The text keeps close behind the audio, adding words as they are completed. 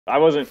I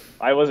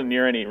wasn't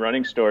near any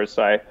running stores,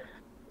 so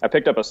I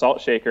picked up a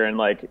salt shaker, and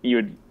like you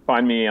would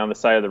find me on the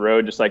side of the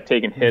road just like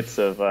taking hits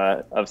of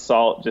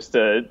salt just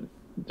to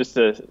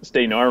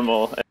stay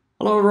normal.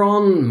 Hello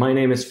everyone, my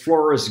name is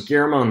Floris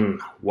Geerman.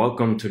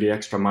 Welcome to the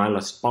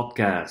Extramilest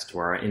Podcast,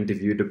 where I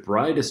interview the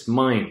brightest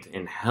mind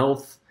in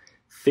health,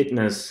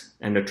 fitness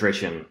and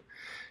nutrition.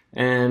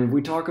 And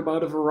we talk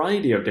about a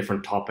variety of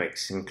different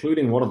topics,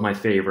 including one of my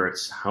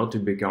favorites, how to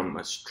become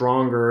a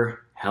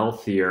stronger,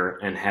 healthier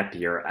and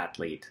happier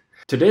athlete.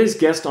 Today's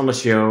guest on the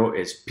show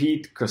is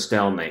Pete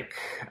Kostelnick.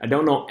 I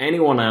don't know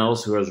anyone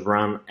else who has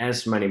run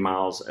as many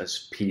miles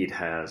as Pete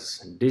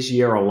has. This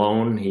year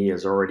alone, he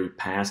has already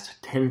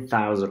passed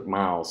 10,000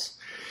 miles.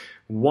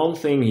 One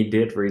thing he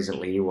did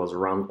recently was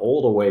run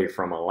all the way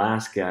from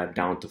Alaska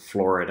down to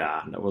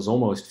Florida. That was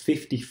almost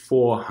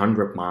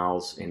 5,400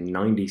 miles in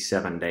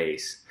 97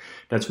 days.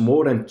 That's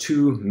more than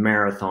 2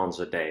 marathons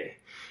a day.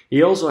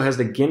 He also has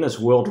the Guinness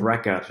World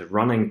Record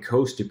running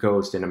coast to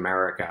coast in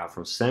America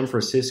from San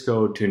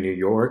Francisco to New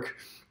York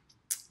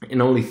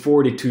in only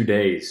 42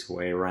 days,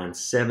 where he ran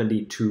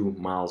 72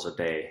 miles a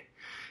day.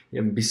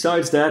 And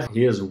besides that,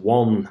 he has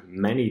won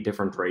many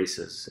different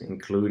races,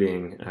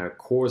 including a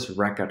course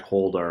record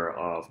holder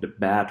of the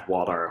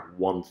Badwater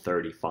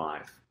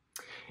 135.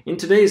 In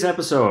today's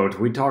episode,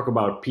 we talk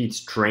about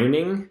Pete's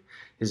training,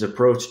 his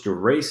approach to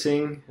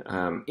racing,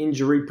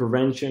 injury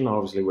prevention,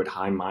 obviously with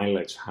high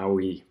mileage, how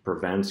he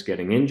prevents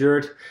getting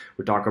injured.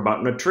 We talk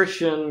about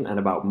nutrition and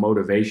about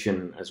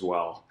motivation as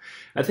well.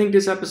 I think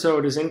this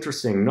episode is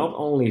interesting not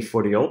only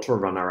for the ultra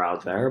runner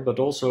out there, but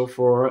also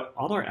for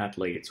other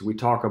athletes. We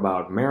talk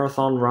about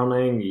marathon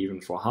running,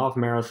 even for half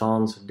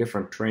marathons,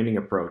 different training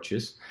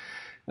approaches.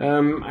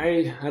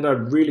 I had a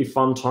really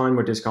fun time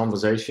with this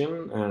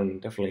conversation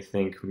and definitely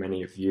think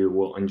many of you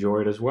will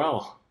enjoy it as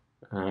well.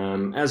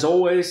 As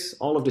always,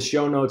 all of the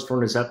show notes from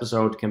this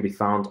episode can be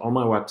found on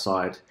my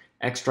website,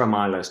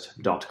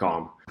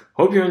 extramilest.com.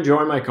 Hope you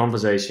enjoy my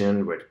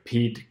conversation with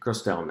Pete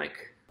Kostelnick.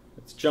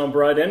 Let's jump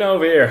right in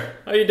over here.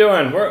 How you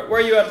doing? Where are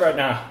you at right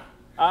now?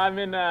 I'm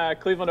in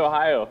Cleveland,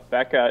 Ohio,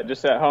 back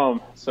just at home.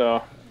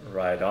 So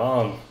right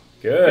on.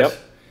 Good. Yep.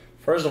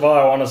 First of all,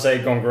 I want to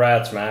say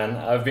congrats, man.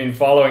 I've been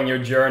following your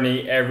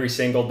journey every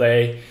single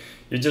day.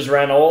 You just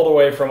ran all the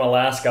way from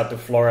Alaska to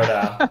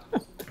Florida.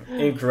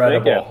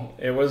 Incredible.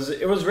 It was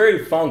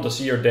very fun to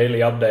see your daily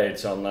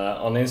updates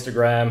on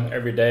Instagram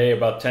every day,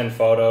 about 10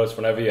 photos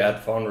whenever you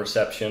had phone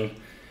reception.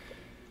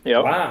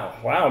 Yep.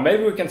 Wow.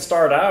 Maybe we can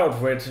start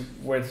out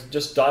with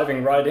just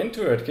diving right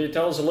into it. Can you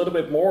tell us a little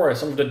bit more,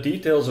 some of the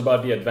details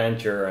about the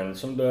adventure and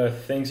some of the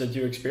things that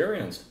you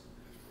experienced?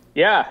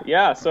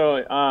 Yeah.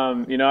 So,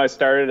 I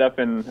started up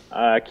in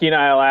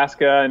Kenai,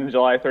 Alaska on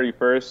July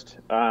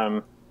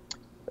 31st.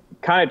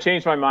 Kind of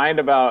changed my mind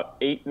about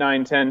 8,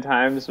 9, 10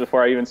 times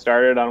before I even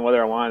started on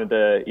whether I wanted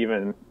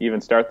to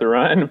even start the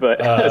run.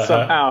 But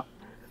somehow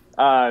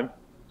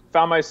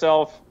found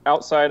myself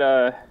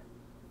outside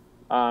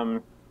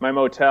my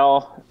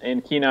motel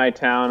in Kenai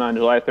town on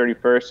July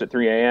 31st at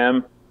 3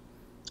 a.m.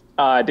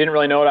 Didn't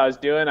really know what I was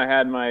doing. I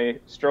had my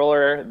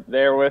stroller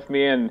there with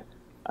me, and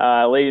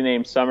a lady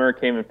named Summer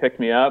came and picked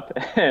me up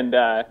and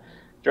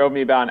drove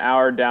me about an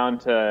hour down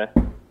to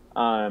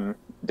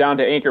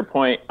Anchor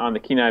Point on the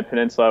Kenai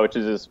Peninsula, which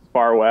is as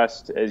far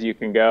west as you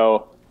can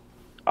go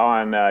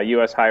on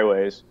U.S.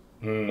 highways.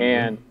 Mm-hmm.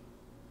 And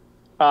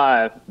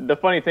the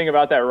funny thing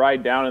about that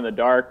ride down in the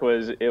dark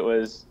was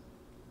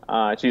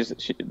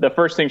the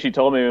first thing she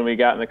told me when we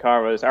got in the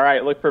car was, all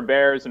right, look for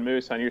bears and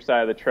moose on your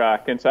side of the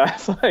truck. And so I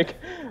was like,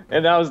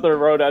 and that was the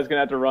road I was going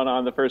to have to run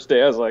on the first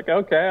day. I was like,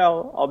 okay,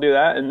 I'll do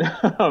that. And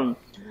it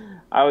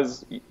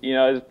was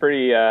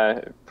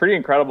pretty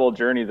incredible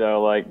journey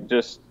though. Like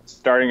just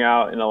starting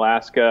out in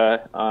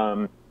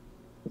Alaska,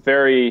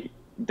 very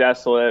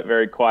desolate,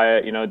 very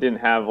quiet, didn't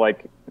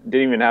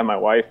even have my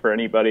wife or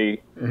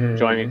anybody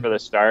join me for the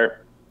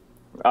start.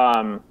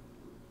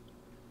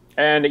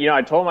 And,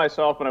 I told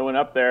myself when I went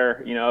up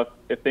there,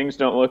 if things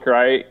don't look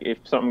right, if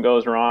something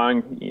goes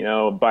wrong,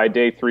 by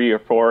day 3 or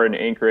 4 in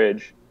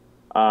Anchorage,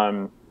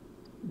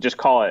 just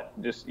call it.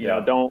 Just,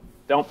 don't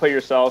put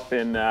yourself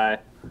in,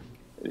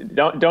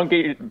 don't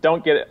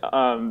get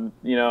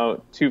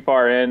too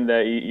far in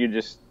that you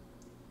just,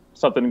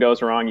 something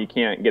goes wrong, you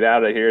can't get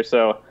out of here.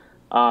 So,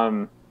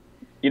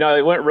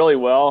 it went really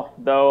well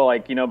though.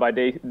 Like, by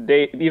day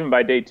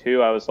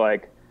 2, I was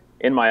like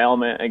in my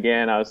element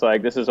again. I was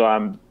like, this is what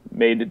I'm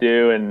made to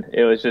do. And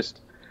it was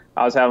just,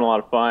 I was having a lot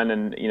of fun,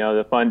 and,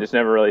 the fun just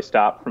never really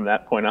stopped from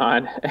that point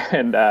on.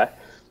 And,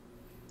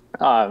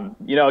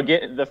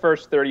 again, the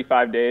first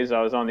 35 days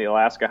I was on the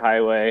Alaska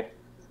highway.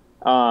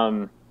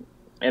 And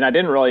I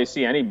didn't really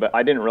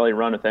I didn't really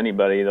run with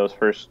anybody those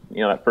first,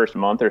 that first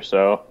month or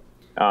so.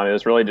 It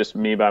was really just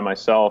me by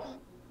myself.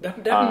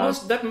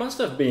 That must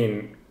have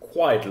been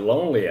quite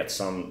lonely at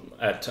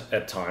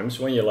times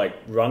when you're like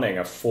running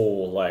a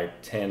full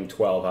 10,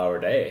 12-hour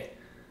day.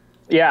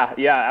 Yeah,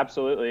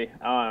 absolutely.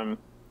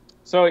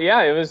 So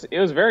yeah, it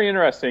was very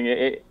interesting.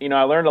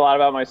 I learned a lot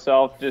about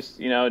myself. Just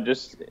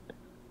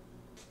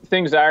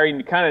things I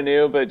already kind of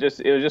knew, but it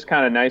was just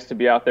kind of nice to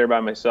be out there by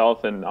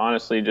myself, and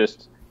honestly,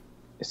 just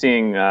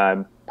seeing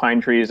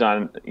pine trees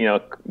on,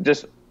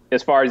 just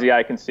as far as the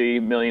eye can see,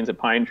 millions of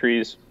pine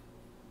trees.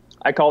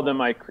 I called them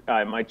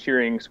my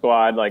cheering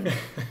squad. Like,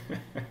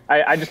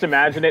 I just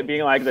imagine it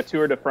being like the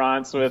Tour de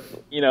France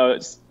with,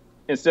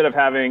 instead of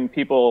having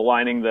people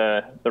lining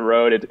the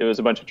road, it was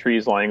a bunch of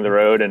trees lining the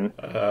road, and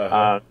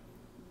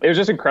it was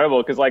just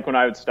incredible because like when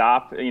I would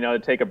stop, to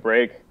take a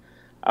break,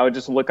 I would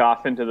just look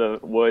off into the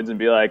woods and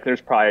be like,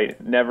 there's probably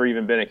never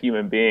even been a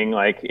human being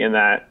like in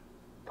that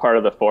part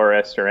of the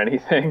forest or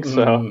anything.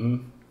 So,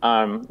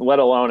 let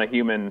alone a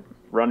human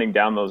running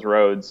down those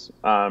roads.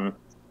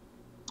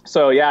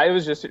 So yeah, it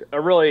was just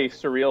a really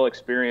surreal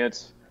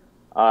experience,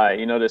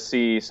 to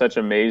see such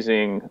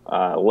amazing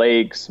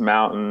lakes,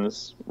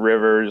 mountains,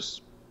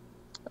 rivers,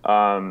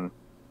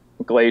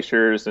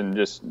 glaciers, and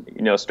just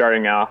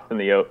starting off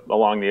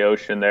along the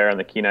ocean there in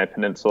the Kenai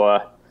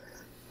Peninsula,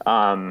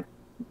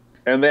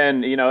 and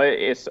then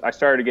I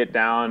started to get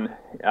down.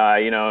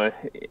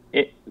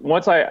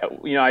 Once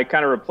I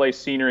kind of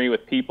replaced scenery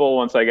with people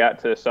once I got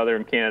to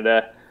southern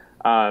Canada,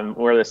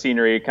 where the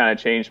scenery kind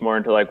of changed more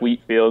into like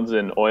wheat fields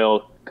and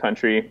oil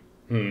country.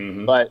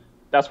 But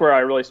that's where I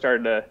really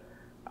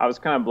I was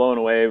kind of blown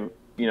away,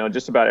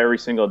 just about every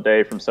single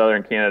day from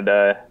southern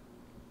Canada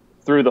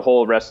through the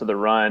whole rest of the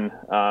run.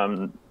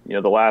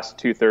 The last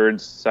 2/3,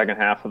 second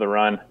half of the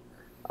run,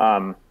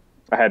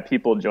 I had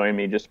people join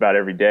me just about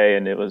every day,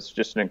 and it was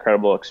just an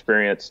incredible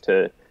experience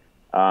to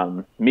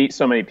meet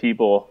so many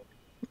people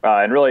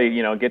and really,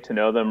 get to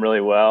know them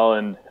really well,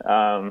 and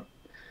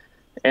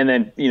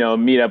then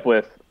meet up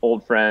with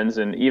old friends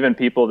and even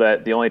people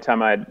that the only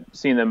time I'd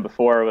seen them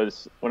before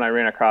was when I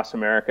ran across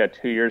America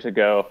 2 years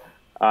ago.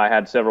 I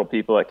had several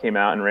people that came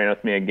out and ran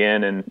with me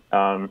again, and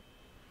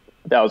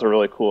that was a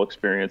really cool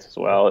experience as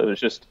well. It was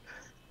just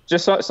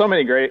so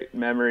many great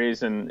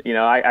memories, and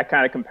I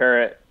kind of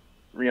compare it,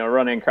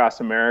 running across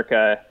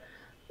America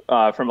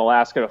from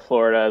Alaska to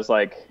Florida is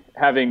like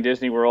having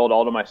Disney World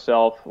all to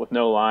myself with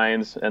no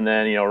lines, and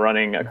then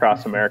running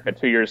across America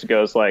 2 years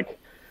ago is like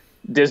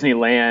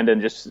Disneyland and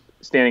just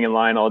standing in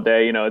line all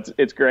day.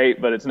 It's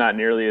great, but it's not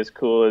nearly as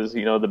cool as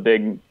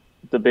the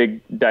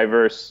big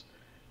diverse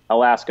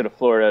Alaska to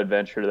Florida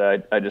adventure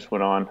that I just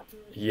went on.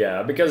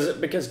 Yeah,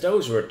 because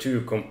those were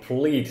two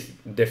complete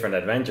different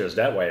adventures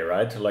that way,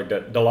 right? Like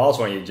the last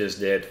one you just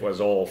did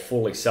was all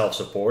fully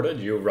self-supported,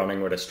 you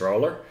running with a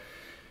stroller.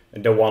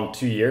 And the one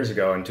 2 years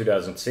ago in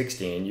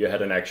 2016, you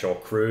had an actual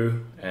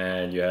crew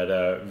and you had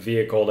a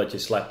vehicle that you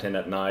slept in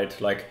at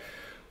night. Like,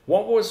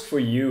 what was for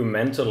you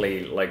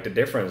mentally like the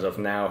difference of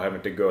now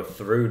having to go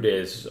through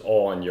this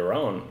all on your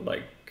own?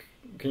 Like,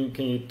 can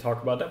you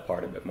talk about that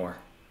part a bit more?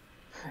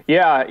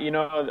 Yeah,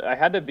 I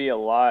had to be a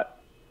lot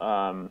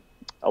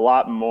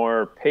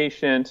more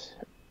patient.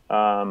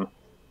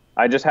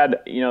 I just had,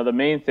 the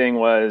main thing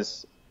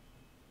was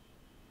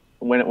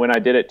when I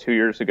did it 2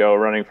 years ago,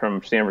 running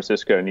from San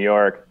Francisco to New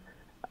York,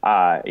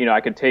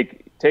 I could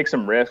take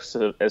some risks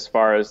as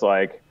far as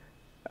like,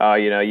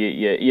 you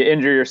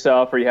injure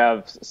yourself or you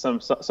have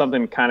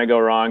something kind of go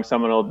wrong.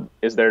 Someone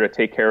is there to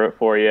take care of it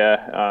for you.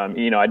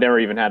 I never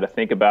even had to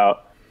think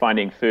about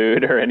finding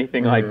food or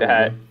anything like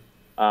that,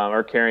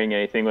 or carrying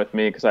anything with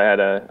me because I had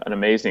an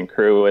amazing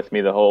crew with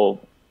me the whole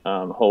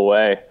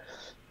way.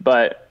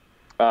 But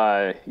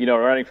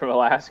running from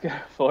Alaska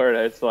to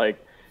Florida, it's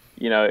like,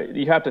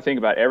 you have to think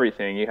about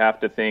everything. You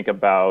have to think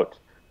about,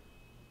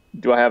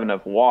 do I have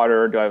enough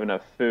water? Do I have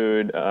enough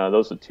food?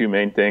 Those are the two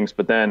main things.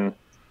 But then,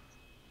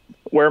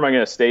 where am I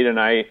going to stay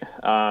tonight?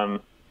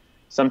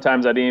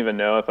 Sometimes I didn't even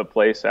know if a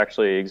place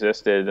actually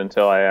existed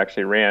until I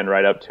actually ran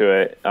right up to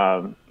it.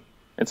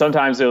 And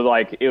sometimes it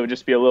would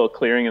just be a little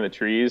clearing in the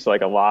trees,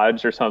 like a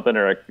lodge or something,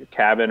 or a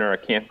cabin or a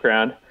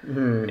campground.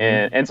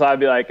 And so I'd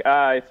be like,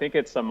 I think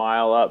it's a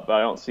mile up, but I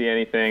don't see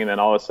anything. And then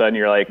all of a sudden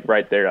you're like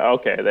right there.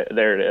 Okay,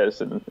 there it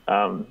is. And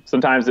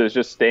sometimes it was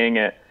just staying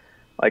at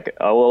like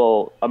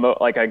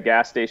like a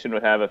gas station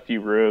would have a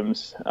few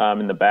rooms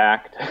in the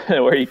back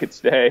where you could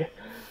stay.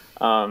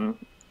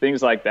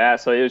 Things like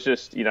that. So it was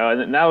just,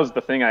 and that was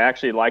the thing I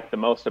actually liked the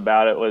most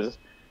about it was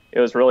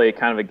really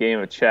kind of a game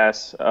of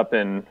chess up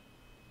in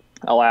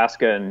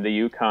Alaska and the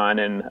Yukon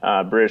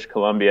and British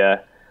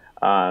Columbia,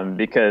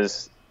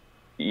 because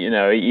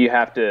you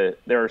have to,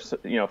 there are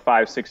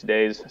 5-6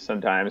 days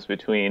sometimes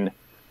between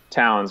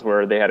towns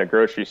where they had a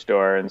grocery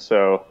store, and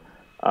so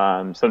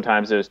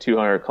sometimes it was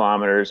 200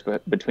 kilometers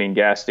between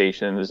gas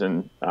stations,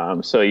 and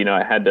so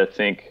I had to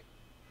think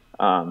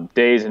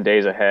days and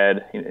days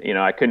ahead.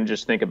 I couldn't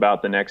just think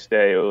about the next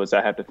day.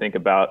 I had to think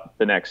about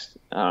the next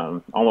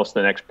almost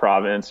the next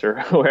province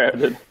or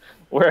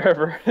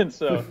wherever. And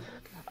so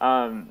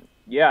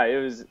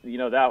it was,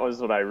 that was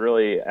what I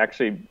really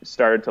actually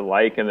started to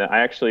like. And then I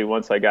actually,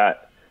 once I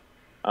got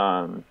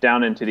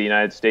down into the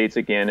United States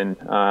again in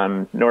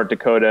North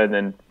Dakota and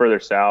then further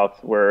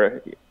south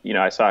where,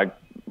 I saw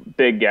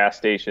big gas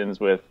stations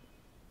with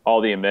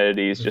all the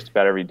amenities just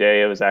about every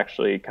day, it was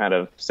actually kind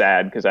of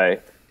sad because I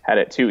had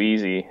it too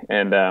easy.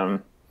 And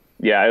it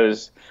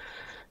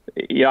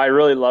Yeah, I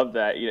really loved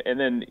that. And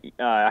then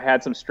I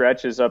had some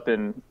stretches up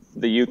in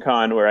the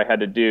Yukon where I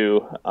had to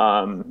do.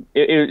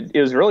 It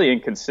was really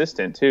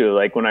inconsistent too.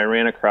 Like when I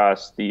ran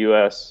across the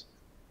U.S.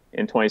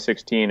 in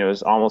 2016, it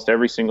was almost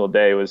every single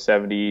day was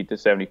 70 to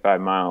 75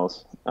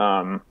 miles.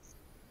 For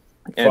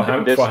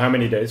how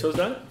many days was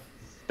that?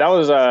 That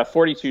was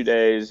 42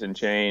 days and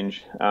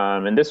change.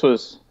 And this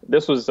was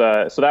so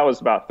that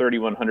was about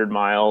 3,100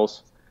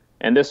 miles,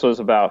 and this was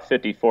about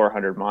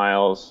 5,400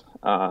 miles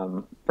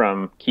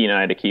from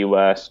Kenai to Key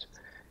West.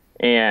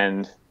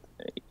 And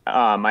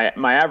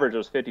my average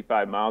was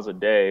 55 miles a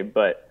day,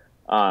 but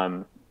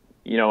more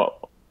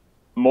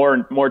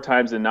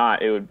times than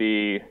not, it would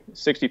be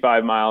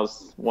 65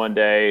 miles one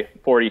day,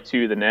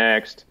 42 the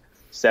next,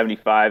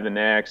 75 the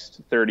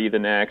next, 30 the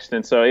next.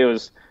 And so it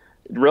was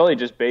really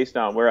just based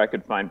on where I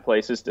could find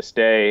places to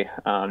stay,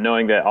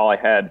 knowing that all I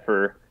had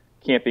for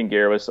camping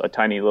gear was a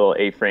tiny little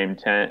A-frame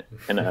tent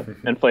and an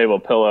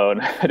inflatable pillow,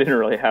 and I didn't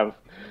really have.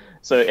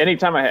 So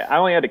anytime I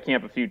only had to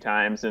camp a few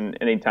times, and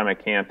anytime I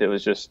camped, it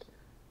was just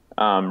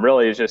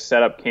really just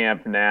set up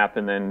camp, nap,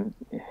 and then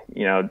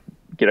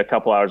get a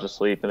couple hours of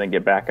sleep, and then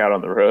get back out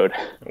on the road.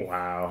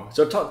 Wow.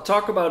 So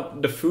talk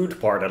about the food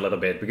part a little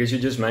bit, because you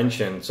just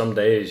mentioned some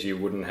days you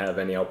wouldn't have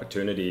any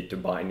opportunity to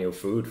buy new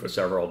food for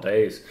several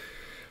days.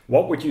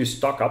 What would you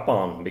stock up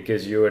on?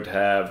 Because you would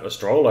have a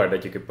stroller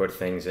that you could put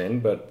things in,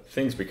 but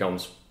things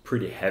becomes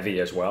pretty heavy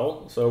as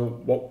well. So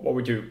what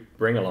would you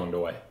bring along the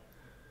way?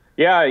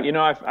 Yeah,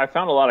 I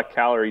found a lot of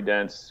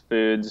calorie-dense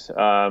foods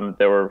that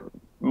were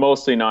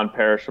mostly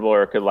non-perishable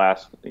or could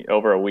last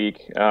over a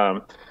week.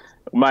 One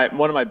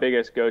of my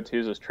biggest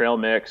go-tos was trail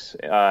mix.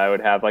 I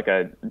would have like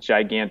a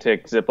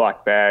gigantic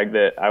Ziploc bag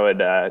that I would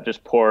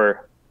just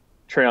pour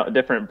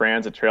different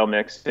brands of trail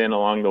mix in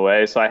along the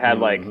way. So I had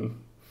like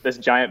this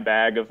giant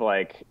bag of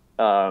like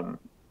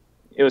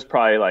it was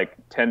probably like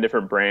 10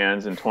 different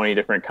brands and 20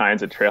 different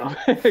kinds of trail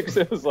mix.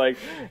 It was like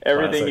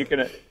everything you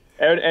can,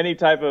 any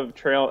type of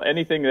trail,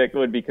 anything that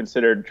would be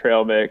considered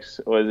trail mix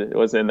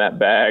was in that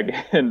bag.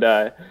 And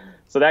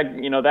so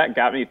that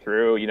got me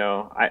through.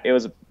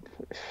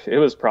 It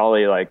was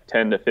probably like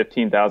 10 to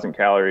 15,000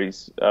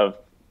 calories of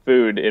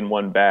food in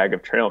one bag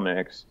of trail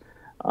mix.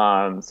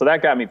 So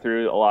that got me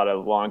through a lot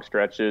of long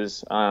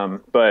stretches.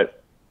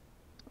 But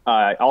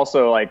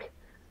also like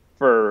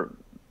for,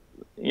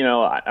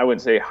 I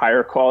wouldn't say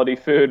higher quality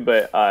food,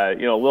 but, a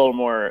little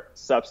more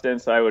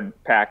substance, I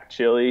would pack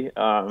chili.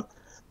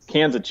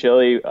 Cans of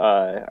chili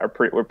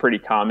were pretty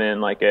common,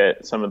 like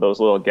at some of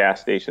those little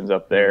gas stations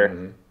up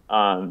there.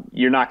 Mm-hmm.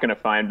 You're not going to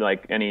find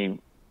like any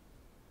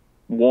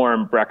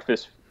warm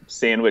breakfast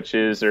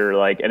sandwiches or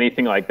like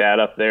anything like that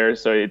up there.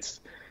 So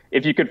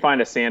if you could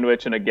find a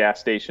sandwich in a gas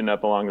station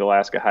up along the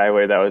Alaska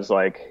Highway, that was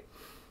like,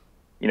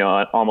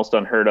 almost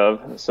unheard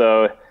of.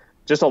 So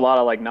just a lot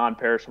of like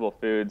non-perishable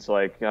foods,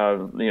 like,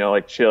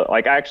 like chili.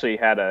 Like I actually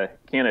had a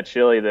can of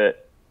chili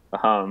that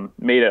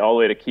made it all the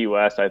way to Key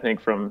West, I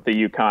think, from the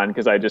Yukon,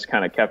 because I just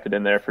kind of kept it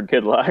in there for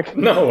good luck.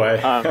 No way.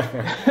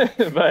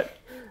 But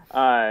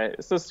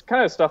so it's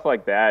kind of stuff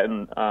like that,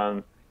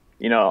 and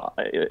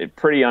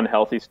pretty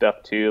unhealthy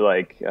stuff too,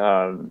 like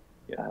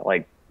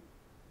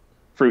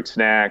fruit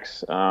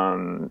snacks,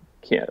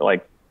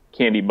 like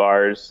candy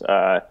bars.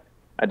 I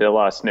did a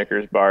lot of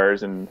Snickers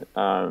bars and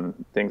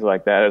things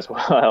like that as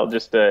well,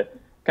 just to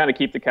kind of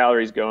keep the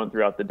calories going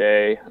throughout the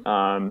day.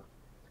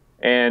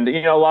 And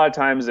a lot of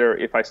times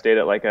if I stayed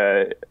at like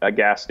a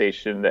gas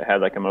station that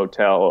had like a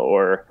motel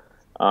or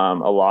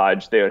a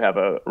lodge, they would have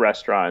a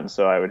restaurant.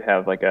 So I would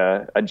have like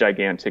a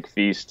gigantic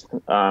feast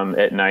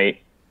at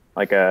night,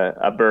 like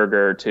a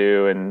burger or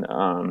two,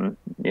 and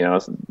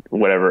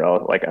whatever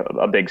else, like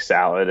a big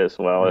salad as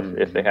well,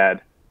 if they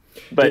had.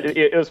 But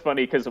it was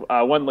funny because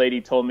one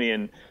lady told me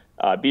in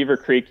Beaver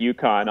Creek,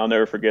 Yukon, I'll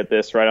never forget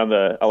this, right on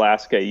the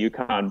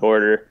Alaska-Yukon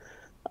border,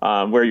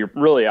 where you're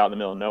really out in the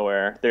middle of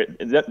nowhere. They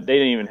didn't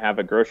even have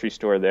a grocery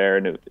store there,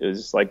 and it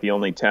was like the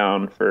only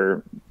town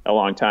for a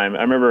long time.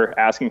 I remember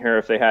asking her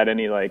if they had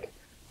any like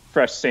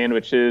fresh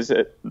sandwiches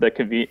at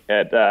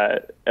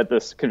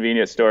this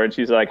convenience store, and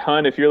she's like,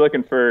 "Hun, if you're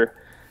looking for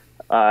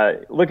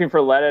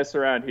lettuce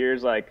around here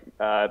is like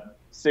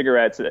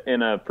cigarettes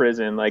in a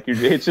prison. Like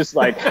it's just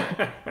like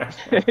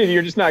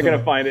you're just not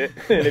gonna find it,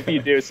 and if you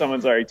do,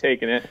 someone's already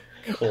taken it."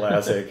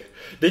 Classic.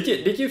 Did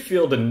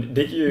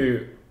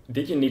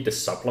you need to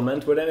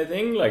supplement with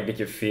anything? Like, did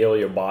you feel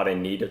your body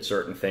needed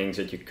certain things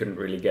that you couldn't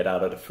really get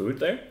out of the food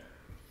there?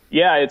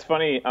 Yeah, it's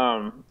funny.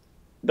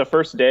 The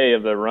first day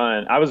of the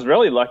run, I was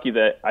really lucky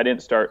that I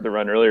didn't start the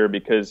run earlier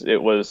because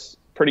it was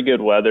pretty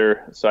good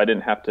weather, so I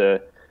didn't have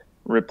to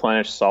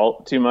replenish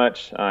salt too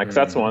much. Because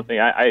that's the one thing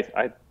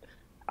I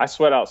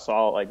sweat out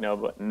salt like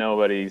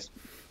nobody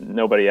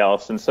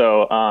else. And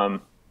so I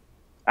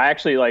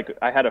actually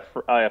I had a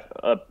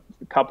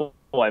couple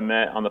I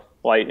met on the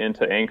flight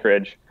into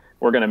Anchorage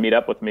were going to meet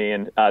up with me,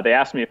 and they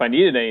asked me if I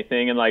needed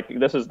anything, and like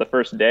this is the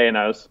first day, and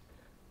I was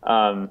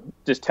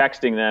just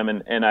texting them,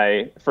 and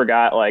I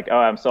forgot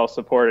I'm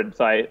self-supported,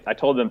 so I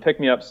told them pick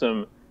me up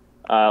some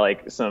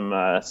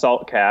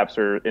salt caps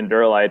or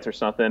Endurolites or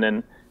something,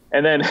 and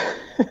And then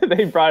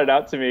they brought it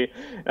out to me,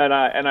 and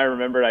I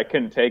remembered I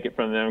couldn't take it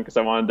from them because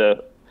I wanted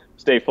to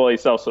stay fully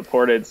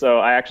self-supported. So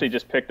I actually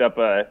just picked up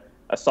a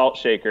salt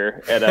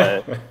shaker at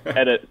a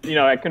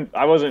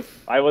I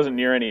wasn't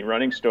near any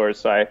running stores,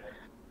 so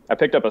I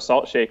picked up a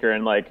salt shaker,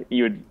 and like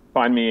you would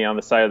find me on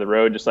the side of the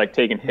road just like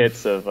taking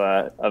hits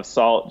of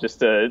salt just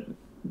to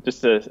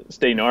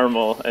stay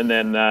normal. And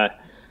then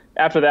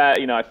after that,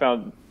 I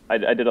found I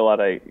did a lot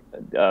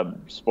of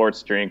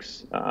sports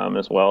drinks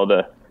as well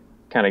to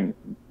kind of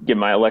get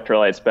my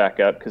electrolytes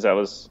back up, because that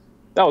was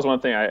one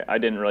thing I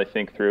didn't really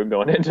think through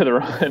going into the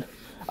run.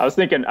 I was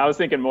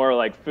thinking more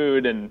like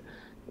food and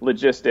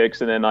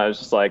logistics, and then I was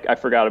just like, I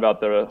forgot about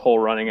the whole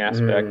running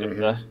aspect of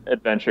the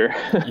adventure.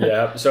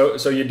 Yeah.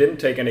 So you didn't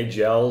take any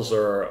gels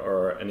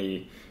or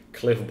any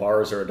Cliff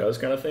Bars or those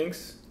kind of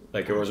things?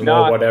 Like it was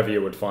more whatever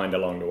you would find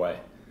along the way.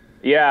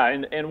 Yeah,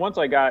 and once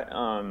I got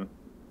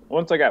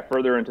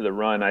further into the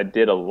run, I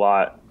did a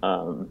lot.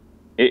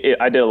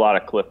 I did a lot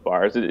of Cliff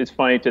Bars. It's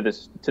funny to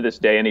this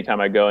day. Anytime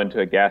I go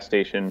into a gas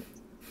station,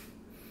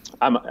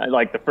 I'm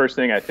like, the first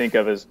thing I think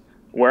of is,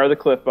 where are the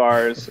Cliff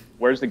Bars?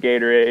 Where's the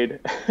Gatorade?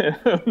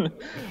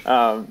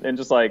 And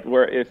just like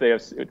if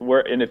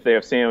they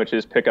have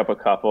sandwiches, pick up a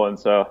couple. And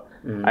so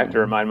I have to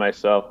remind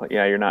myself,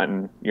 yeah, you're not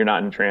in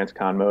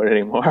Transcon mode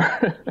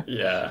anymore.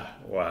 Yeah,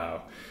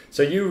 wow.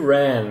 So you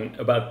ran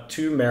about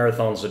 2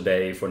 marathons a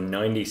day for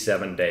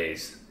 97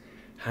 days.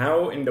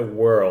 How in the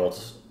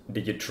world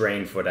did you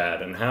train for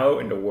that, and how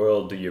in the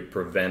world do you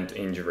prevent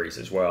injuries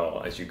as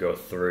well as you go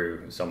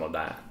through some of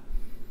that?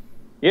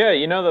 Yeah,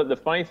 the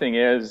funny thing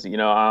is,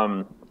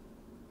 I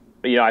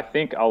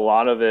think a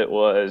lot of it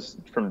was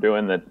from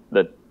doing the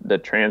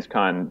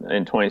Transcon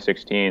in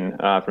 2016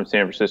 from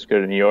San Francisco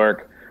to New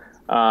York.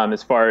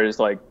 As far as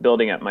like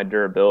building up my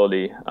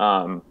durability,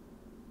 the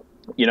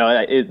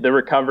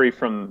recovery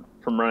from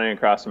running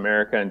across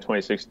America in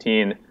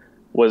 2016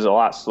 was a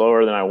lot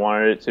slower than I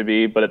wanted it to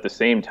be, but at the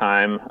same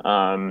time,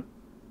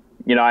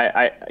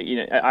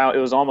 it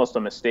was almost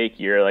a mistake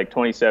year. Like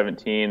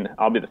 2017,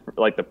 I'll be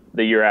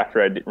the year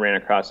after I ran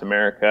across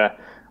America,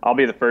 I'll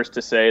be the first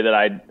to say that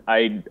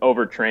I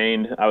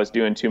overtrained. I was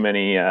doing too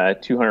many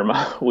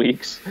 200-mile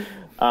weeks,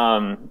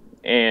 and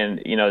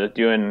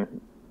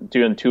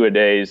doing 2 a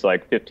days,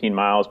 like 15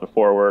 miles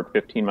before work,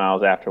 15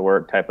 miles after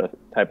work type of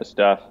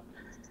stuff.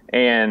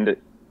 And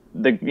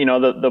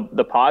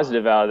the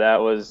positive out of that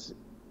was,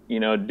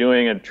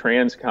 doing a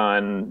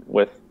Transcon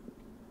with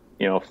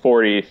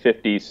 40,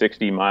 50,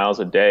 60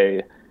 miles a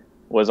day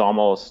was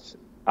almost,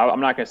 I'm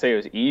not going to say it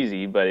was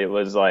easy, but it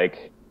was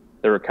like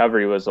the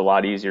recovery was a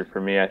lot easier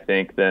for me, I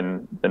think,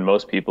 than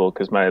most people,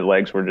 because my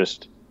legs were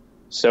just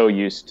so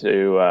used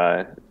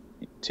to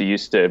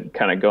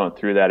kind of going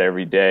through that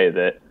every day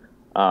that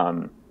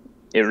I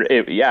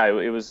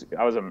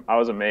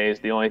was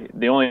amazed. The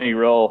only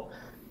real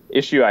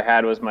issue I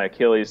had was my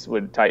Achilles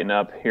would tighten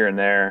up here and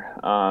there,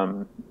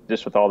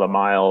 just with all the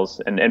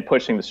miles, and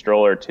pushing the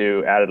stroller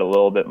too added a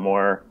little bit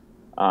more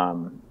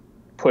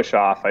push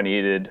off I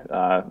needed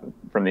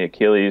from the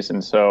Achilles.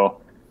 And so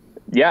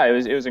yeah,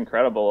 it was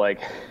incredible. Like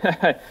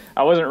I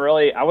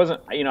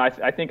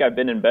think I've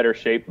been in better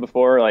shape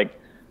before, like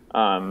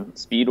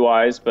speed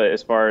wise, but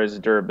as far as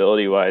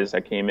durability wise,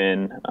 I came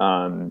in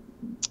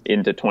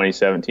into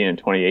 2017 and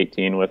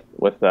 2018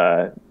 with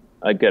a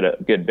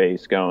good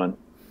base going.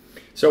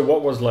 So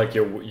what was like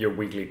your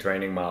weekly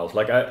training miles?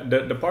 Like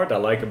the part I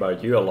like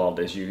about you a lot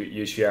is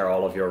you share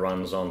all of your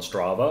runs on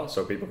Strava,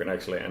 so people can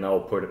actually, and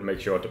I'll make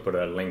sure to put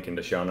a link in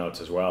the show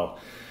notes as well.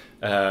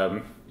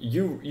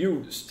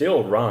 You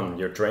still run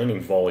your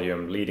training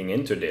volume leading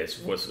into this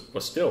was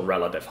still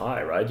relative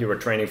high, right? You were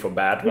training for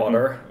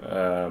Badwater,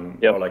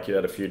 Yep. or like you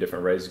had a few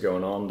different races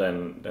going on,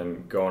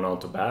 then going on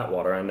to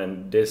Badwater, and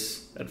then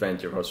this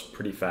adventure was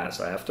pretty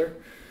fast after.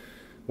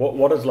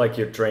 What is like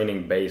your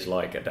training base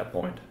like at that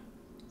point?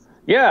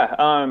 Yeah,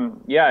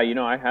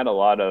 I had a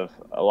lot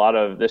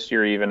of this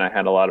year. Even I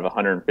had a lot of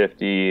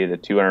 150 to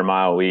 200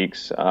 mile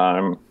weeks.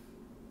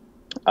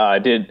 I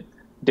did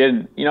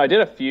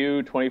a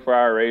few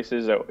 24-hour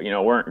races that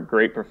weren't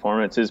great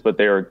performances, but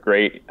they were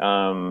great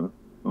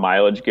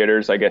mileage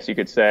getters, I guess you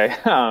could say.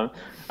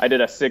 I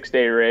did a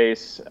 6-day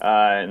race,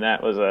 and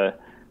that was a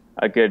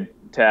good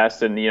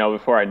test. And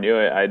before I knew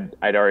it,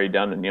 I'd already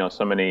done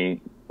so many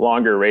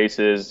longer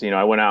races.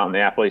 I went out on the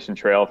Appalachian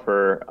Trail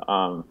for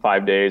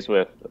 5 days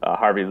with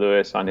Harvey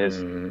Lewis on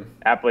his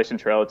Appalachian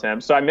Trail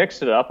attempt. So I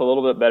mixed it up a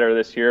little bit better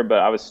this year, but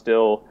I was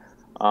still,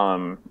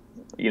 I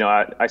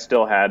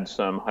still had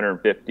some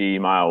 150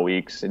 mile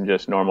weeks in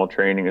just normal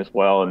training as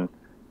well. And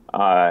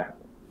I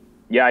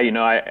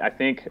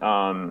think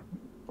I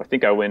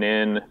went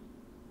into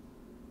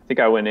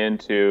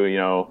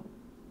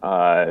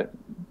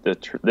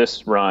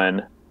this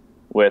run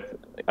with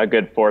a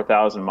good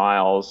 4,000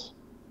 miles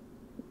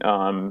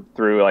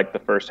through like the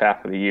first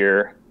half of the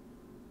year.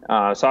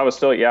 So I was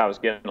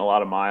getting a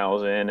lot of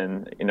miles in,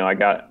 and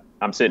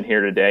I'm sitting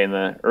here today in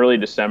the early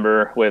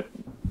December with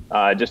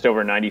just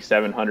over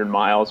 9,700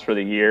 miles for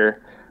the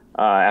year.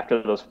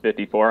 after those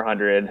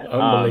 5,400.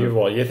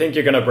 Unbelievable. You think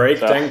you're going to break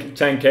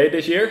 10K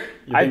this year?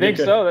 I think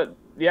so.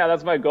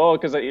 That's my goal,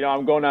 because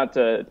I'm going out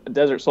to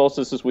Desert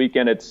Solstice this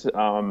weekend. It's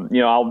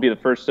I'll be the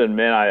first to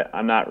admit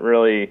I'm not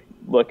really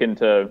looking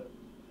to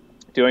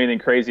do anything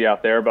crazy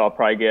out there, but I'll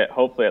probably get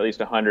hopefully at least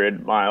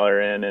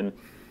 100-miler in, and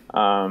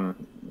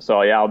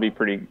I'll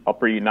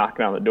be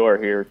knocking on the door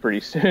here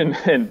pretty soon.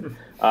 And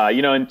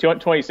in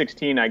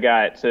 2016 I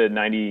got to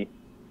 90.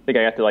 I think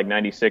I got to like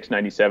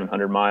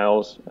 9,700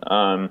 miles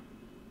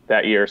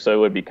that year, so it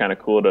would be kind of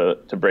cool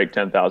to break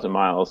 10,000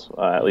 miles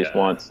at least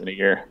once in a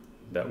year.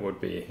 That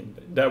would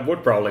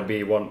probably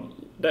be one.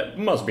 That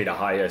must be the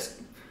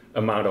highest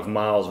amount of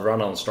miles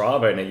run on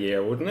Strava in a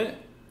year, wouldn't it?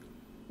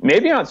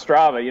 Maybe on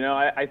Strava.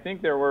 I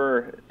think there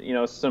were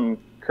some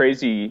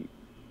crazy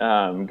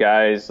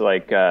guys,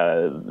 like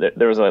there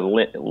was a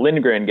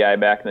Lindgren guy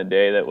back in the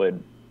day that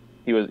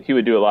he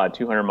would do a lot of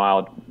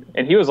 200-mile,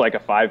 and he was like a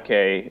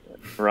 5K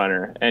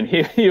runner, and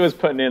he was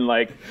putting in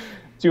like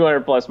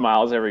 200 plus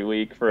miles every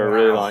week for a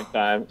really long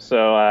time.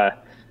 So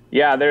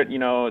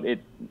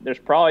there's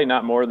probably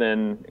not more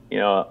than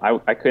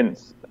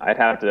I'd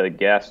have to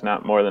guess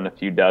not more than a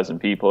few dozen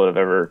people that have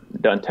ever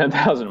done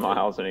 10,000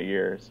 miles in a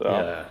year. So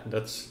yeah,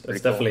 that's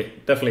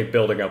definitely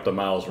building up the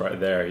miles right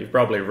there. You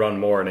probably run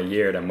more in a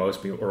year than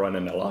most people run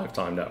in a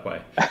lifetime that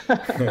way.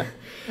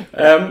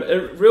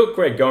 Real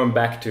quick, going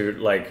back to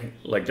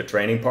like the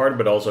training part,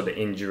 but also the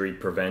injury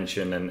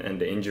prevention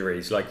and the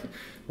injuries. Like,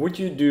 would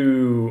you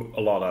do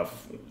a lot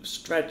of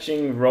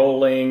stretching,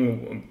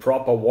 rolling,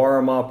 proper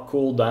warm up,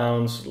 cool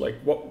downs, like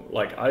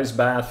ice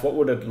bath? What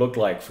would it look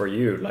like for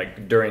you,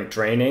 like during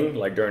training,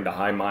 like during the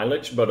high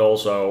mileage, but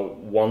also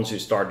once you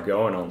start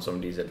going on some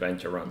of these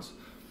adventure runs?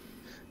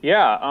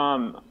 Yeah,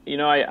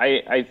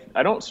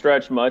 I don't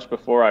stretch much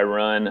before I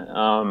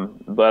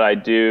run, but I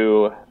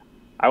do.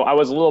 I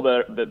was a little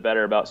bit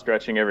better about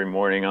stretching every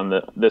morning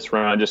on this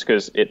run, just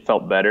because it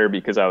felt better,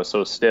 because I was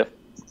so stiff.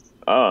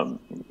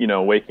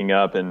 Waking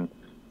up, and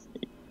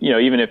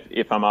even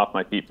if I'm off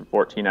my feet for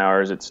 14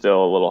 hours, it's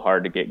still a little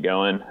hard to get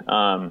going.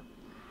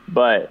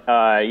 But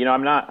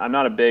I'm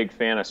not a big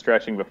fan of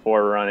stretching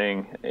before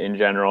running in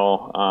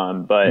general.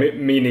 But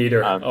me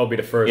neither. I'll be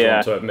the first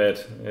one to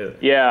admit.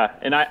 Yeah,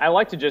 and I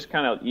like to just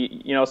kind of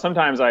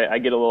sometimes I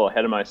get a little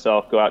ahead of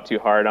myself, go out too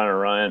hard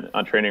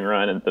on training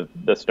run at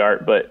the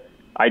start. But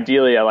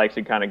ideally, I like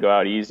to kind of go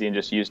out easy and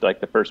just use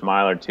like the first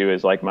mile or two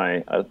as like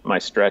my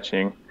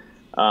stretching.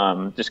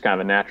 Just kind of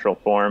a natural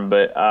form.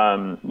 But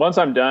once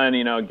I'm done,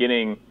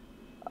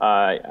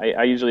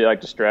 I usually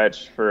like to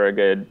stretch for a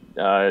good,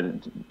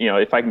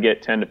 if I can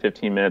get 10 to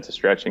 15 minutes of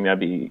stretching, that'd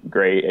be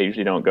great. I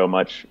usually don't go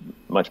much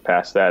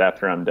past that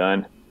after I'm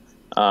done.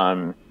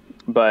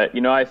 But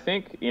I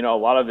think a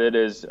lot of it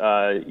is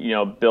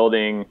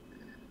building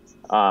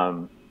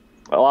a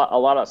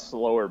lot of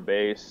slower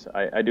base.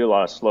 I do a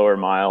lot of slower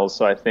miles,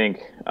 so I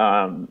think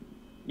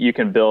you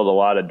can build a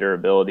lot of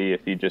durability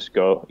if you just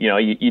go.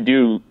 You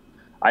do.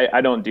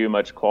 I don't do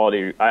much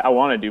quality. I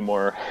want to do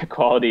more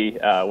quality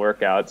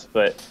workouts,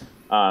 but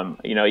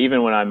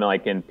even when I'm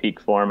like in peak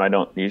form, I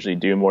don't usually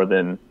do more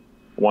than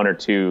one or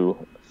two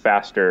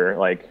faster.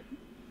 Like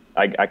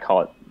I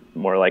call it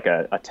more like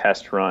a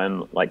test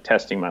run, like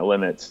testing my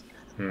limits.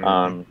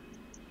 Mm-hmm.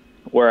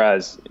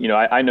 Whereas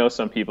I know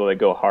some people that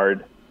go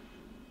hard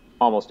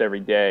almost every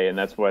day, and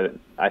that's what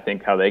I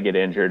think how they get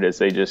injured is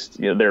they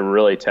just they're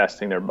really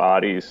testing their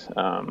body's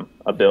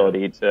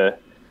ability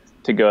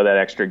to go that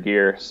extra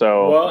gear.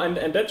 So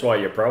and that's why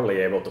you're probably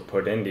able to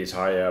put in these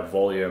higher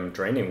volume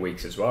training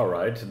weeks as well,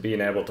 right? Being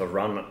able to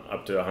run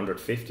up to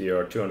 150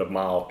 or 200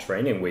 mile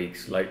training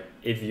weeks. Like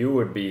if you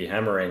would be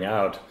hammering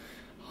out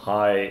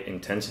high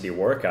intensity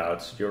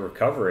workouts, your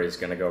recovery is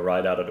going to go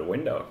right out of the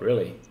window,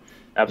 really.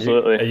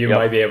 Absolutely. You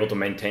might be able to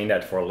maintain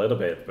that for a little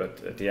bit,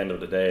 but at the end of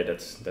the day,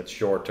 that's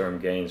short-term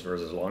gains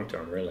versus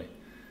long-term, really.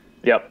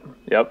 Yep.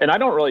 And I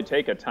don't really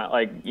take a time.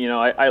 Like,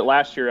 I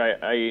last year,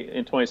 I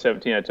in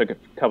 2017, I took a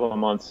couple of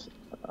months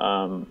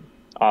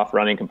off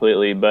running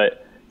completely.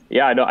 But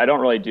yeah, I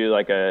don't really do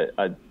like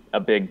a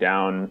big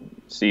down,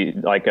 take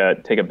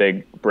a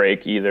big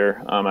break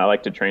either. I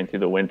like to train through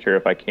the winter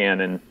if I can.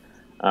 And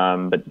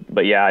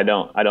but yeah, I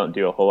don't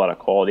do a whole lot of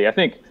quality. I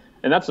think,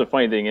 and that's the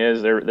funny thing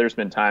is there's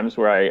been times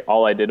where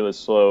all I did was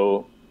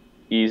slow,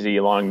 easy,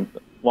 long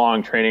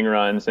training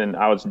runs, and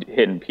I was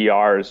hitting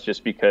PRs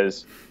just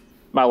because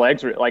my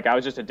legs were like, I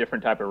was just a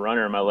different type of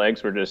runner. My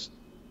legs were just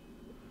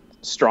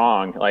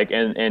strong. Like,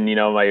 and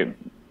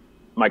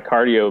my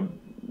cardio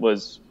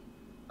was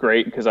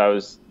great because I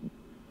was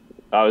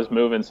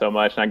moving so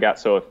much and I got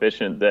so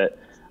efficient that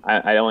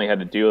I only had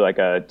to do like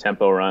a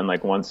tempo run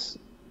like once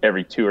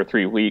every 2 or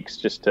 3 weeks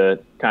just to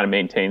kind of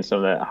maintain some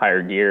of that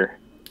higher gear.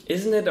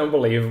 Isn't it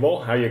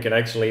unbelievable how you can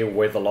actually,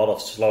 with a lot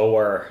of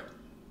slower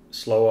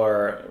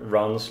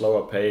runs,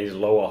 slower pace,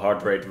 lower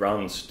heart rate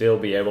runs, still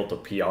be able to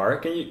PR?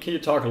 Can you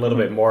talk a little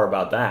bit more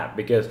about that?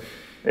 Because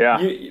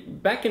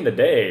back in the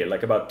day,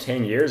 like about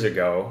 10 years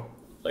ago,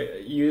 like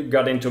you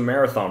got into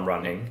marathon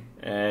running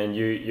and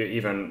you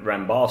even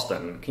ran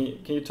Boston. Can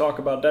you talk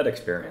about that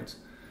experience?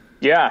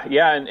 Yeah,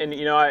 and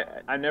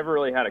I never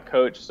really had a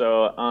coach,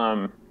 so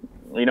I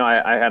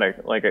had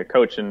a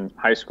coach in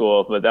high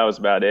school, but that was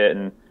about it.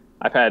 And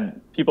I've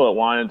had people that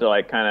wanted to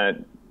like kind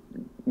of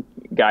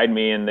guide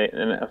me, and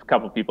a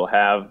couple of people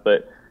have.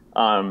 But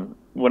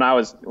when I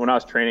was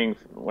training,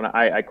 when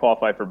I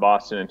qualified for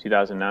Boston in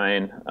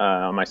 2009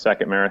 on my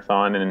second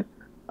marathon, and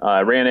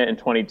I ran it in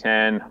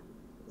 2010.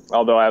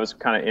 Although I was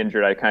kind of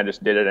injured, I kind of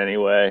just did it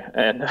anyway,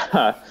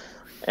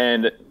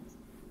 and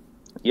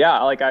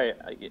yeah, like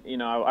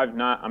I'm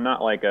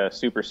not like a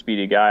super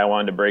speedy guy. I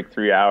wanted to break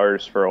 3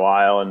 hours for a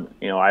while, and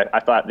I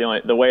thought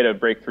the way to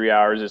break 3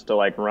 hours is to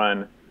like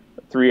run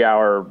a 3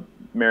 hour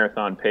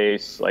marathon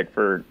pace, like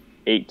for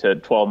 8 to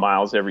 12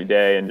 miles every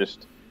day, and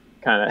just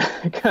kind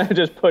of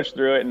just push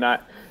through it, and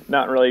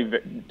not really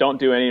don't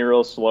do any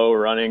real slow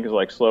running, because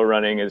like slow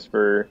running is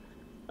for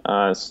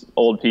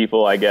old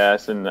people, I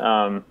guess.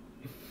 And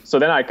so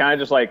then I kind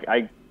of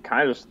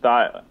just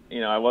thought,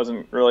 I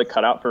wasn't really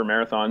cut out for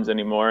marathons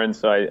anymore. And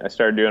so I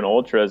started doing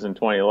ultras in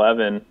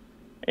 2011,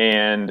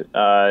 and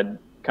kind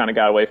of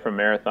got away from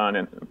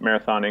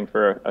marathoning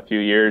for a few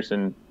years,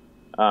 and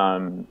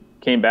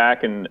came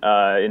back. And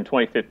in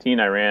 2015,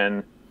 I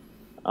ran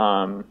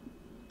the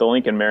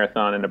Lincoln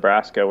Marathon in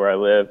Nebraska, where I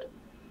lived,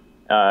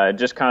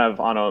 just kind of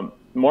on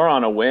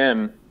a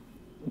whim,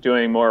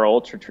 doing more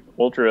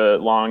ultra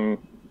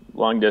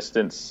long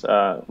distance,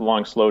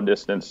 slow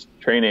distance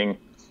training.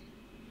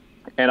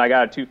 And I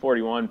got a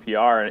 2:41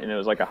 PR, and it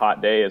was like a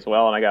hot day as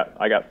well. And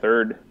I got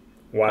third.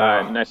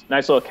 Wow. Nice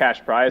little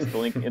cash prize.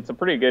 It's a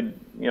pretty good,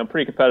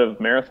 pretty competitive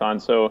marathon.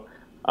 So,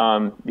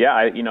 I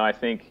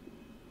think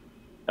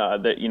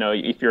that,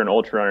 if you're an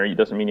ultra runner, it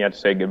doesn't mean you have to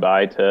say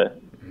goodbye to,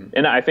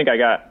 and I think I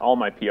got all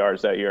my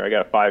PRs that year. I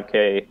got a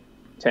 5K,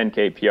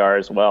 10K PR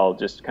as well,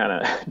 just kind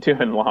of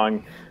doing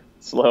long,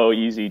 slow,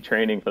 easy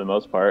training for the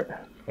most part.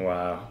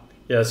 Wow.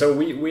 Yeah, so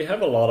we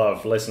have a lot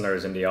of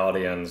listeners in the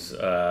audience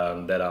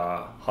that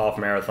are half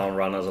marathon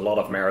runners, a lot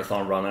of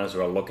marathon runners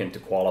who are looking to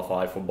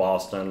qualify for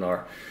Boston,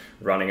 or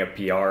running a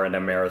PR in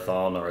a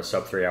marathon or a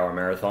sub 3 hour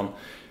marathon.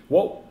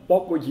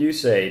 What would you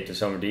say to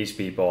some of these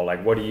people?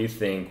 Like, what do you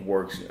think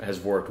has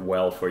worked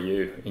well for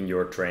you in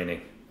your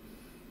training?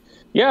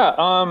 Yeah,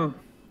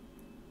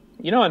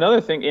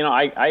 another thing,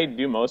 I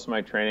do most of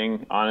my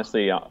training,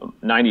 honestly,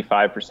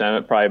 95%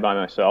 of it probably by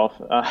myself.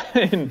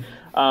 And,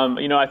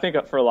 I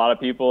think for a lot of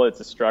people,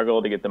 it's a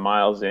struggle to get the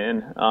miles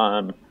in.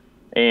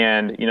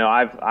 And,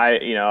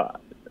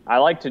 I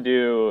like to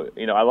do,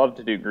 I love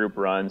to do group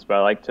runs, but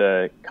I like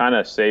to kind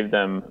of save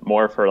them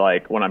more for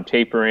like when I'm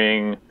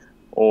tapering,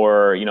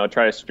 or,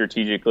 try to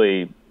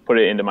strategically put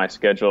it into my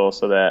schedule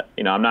so that,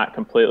 I'm not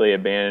completely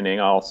abandoning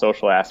all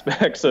social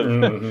aspects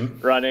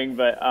of running,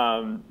 but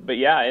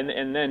yeah.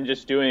 And then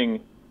just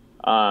doing,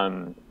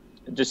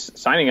 just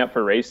signing up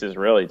for races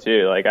really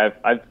too. Like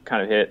I've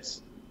kind of hit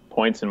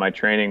points in my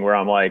training where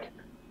I'm like,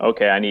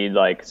 okay, I need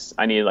like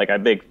a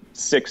big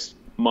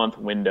 6-month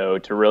window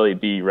to really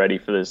be ready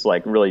for this,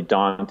 like really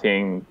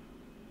daunting,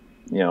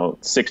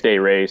 6-day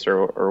race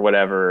or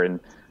whatever. And,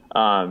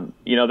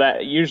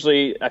 that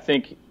usually I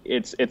think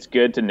it's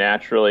good to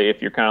naturally,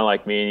 if you're kind of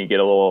like me and you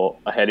get a little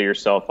ahead of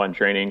yourself on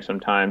training,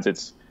 sometimes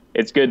it's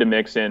good to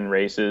mix in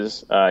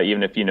races,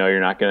 even if you're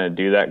not going to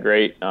do that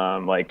great.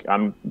 Like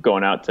I'm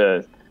going out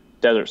to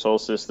Desert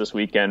Solstice this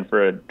weekend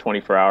for a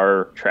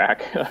 24-hour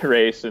track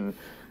race, and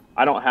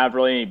I don't have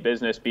really any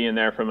business being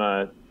there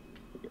from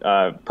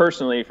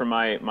personally from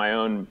my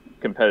own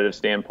competitive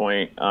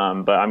standpoint,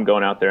 but I'm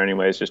going out there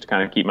anyways just to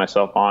kind of keep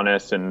myself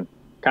honest and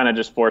kind of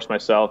just force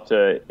myself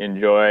to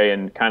enjoy,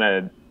 and kind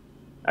of,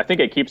 I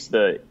think it keeps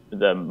the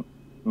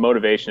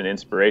motivation and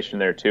inspiration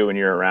there too when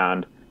you're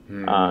around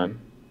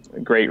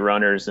great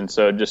runners. And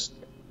so just,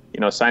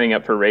 signing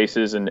up for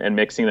races and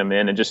mixing them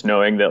in, and just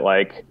knowing that,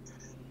 like,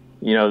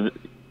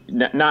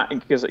 not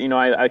because,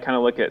 I kind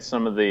of look at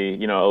some of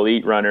the,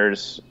 elite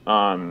runners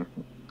on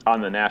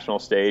the national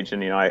stage,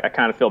 and, I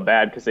kind of feel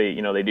bad because they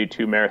do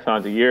 2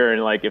 marathons a year.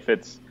 And like, if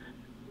it's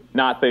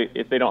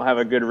if they don't have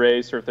a good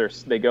race, or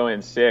if they go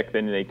in sick,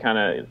 then they kind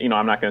of,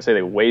 I'm not going to say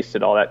they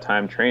wasted all that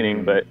time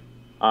training, but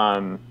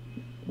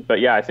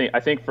yeah, I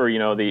think for,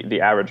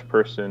 the average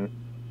person,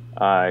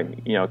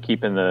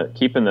 keeping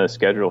the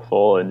schedule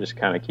full and just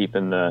kind of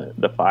keeping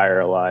the fire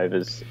alive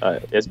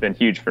has been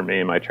huge for me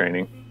in my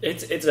training.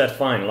 It's that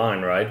fine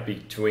line, right,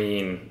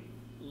 between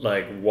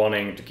like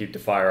wanting to keep the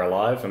fire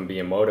alive and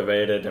being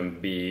motivated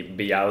and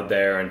be out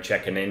there and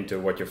checking into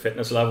what your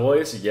fitness level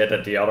is, yet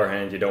at the other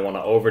hand you don't want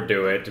to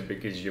overdo it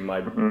because you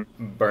might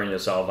burn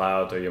yourself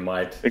out, or you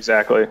might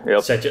exactly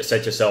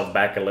set yourself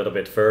back a little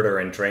bit further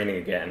in training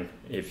again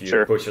if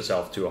you push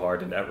yourself too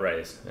hard in that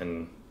race.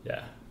 And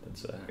yeah,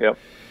 that's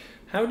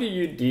How do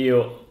you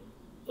deal,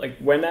 like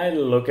when I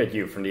look at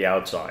you from the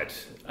outside,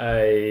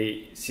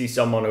 I see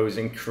someone who's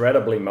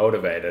incredibly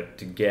motivated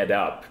to get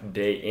up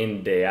day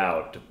in, day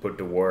out, to put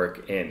the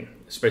work in,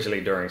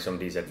 especially during some of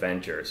these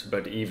adventures,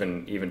 but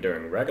even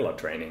during regular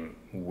training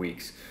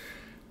weeks.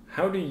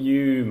 How do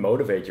you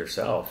motivate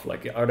yourself?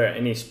 Like, are there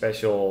any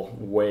special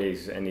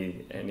ways,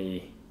 any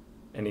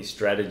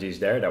strategies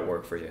there that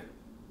work for you?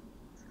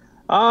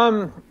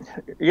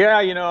 Yeah,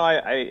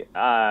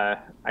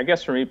 I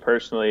guess for me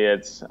personally,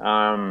 it's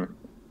trying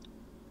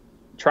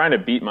to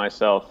beat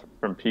myself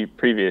from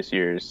previous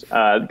years.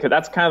 'Cause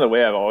that's kind of the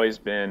way I've always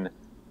been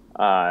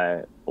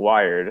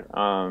wired.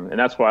 And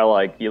that's why,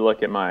 like, you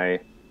look at my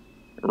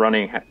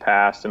running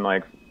past, and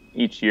like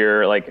each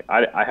year, like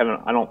I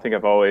don't think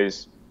I've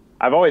always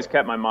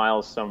kept my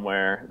miles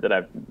somewhere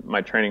that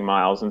my training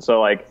miles. And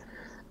so, like,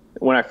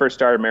 when I first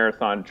started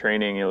marathon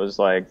training, it was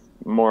like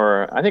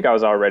more, I think I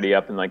was already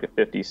up in like the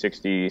 50,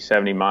 60,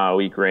 70 mile a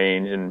week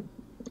range. And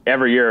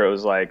every year it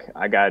was like,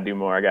 I got to do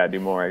more, I got to do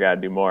more, I got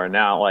to do more. And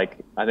now, like,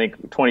 I think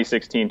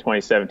 2016,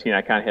 2017,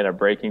 I kind of hit a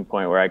breaking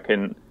point where I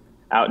couldn't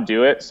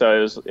outdo it.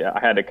 So I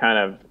had to kind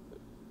of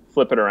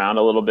flip it around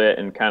a little bit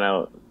and kind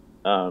of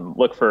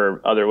look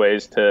for other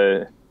ways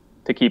to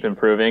keep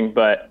improving.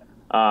 But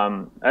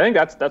I think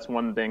that's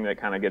one thing that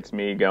kind of gets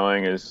me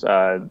going is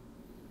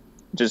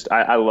just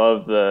I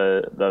love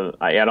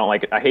I don't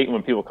like it. I hate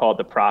when people call it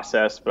the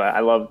process, but I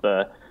love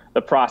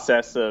the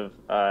process of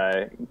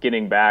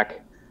getting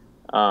back,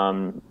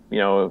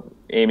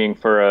 aiming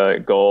for a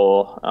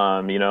goal,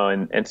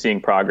 and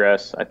seeing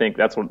progress. I think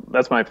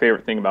that's my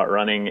favorite thing about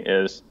running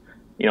is,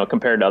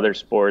 compared to other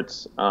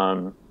sports,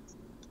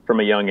 from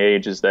a young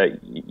age, is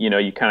that,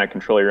 you kind of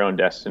control your own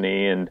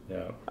destiny, and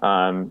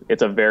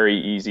it's a very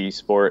easy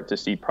sport to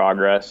see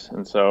progress.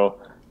 And so,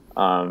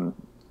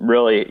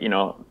 really,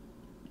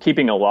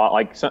 keeping a lot,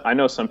 like, I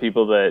know some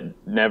people that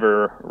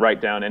never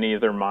write down any of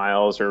their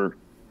miles or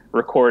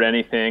record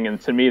anything. And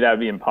to me, that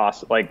would be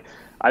impossible. Like,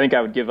 I think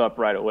I would give up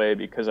right away,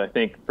 because I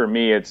think for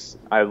me,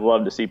 I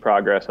love to see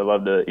progress. I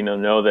love to,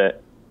 know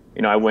that,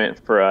 I went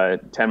for a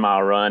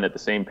 10-mile run at the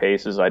same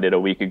pace as I did a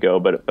week ago,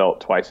 but it felt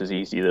twice as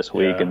easy this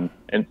week,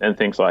 and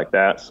things like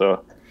that.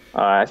 So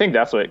I think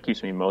that's what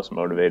keeps me most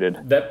motivated.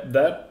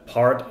 That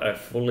part I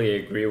fully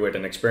agree with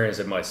and experience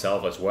it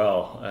myself as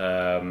well.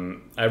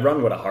 I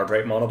run with a heart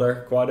rate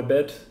monitor quite a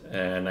bit,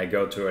 and I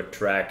go to a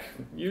track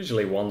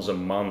usually once a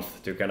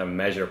month to kind of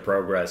measure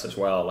progress as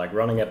well, like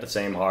running at the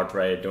same heart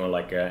rate, doing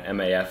like a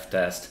MAF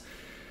test.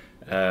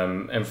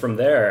 And from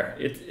there,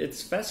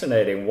 it's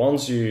fascinating.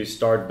 Once you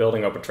start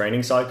building up a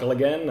training cycle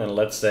again, and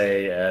let's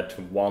say at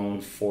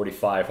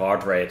 145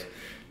 heart rate,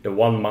 the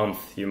 1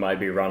 month you might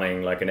be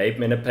running like an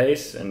 8-minute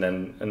pace, and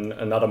then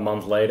another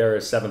month later a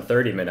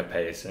 7:30-minute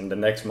pace, and the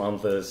next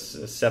month is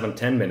a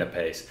 7:10-minute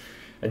pace.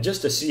 And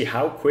just to see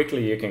how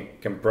quickly you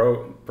can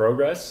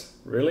progress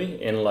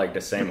really in like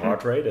the same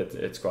heart rate,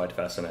 it's quite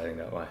fascinating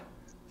that way.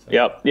 So.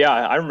 Yep. Yeah,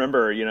 I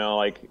remember,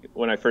 like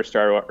when I first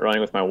started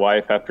running with my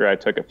wife after I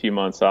took a few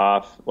months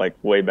off, like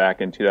way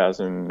back in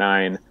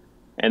 2009.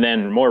 And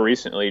then more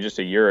recently, just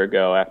a year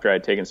ago, after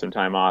I'd taken some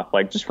time off,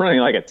 like just running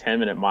like a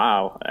 10-minute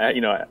mile,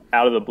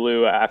 out of the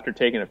blue after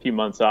taking a few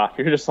months off,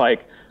 you're just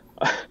like,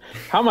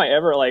 how am I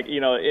ever like,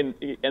 and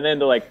then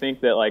to like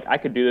think that like I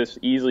could do this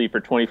easily for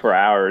 24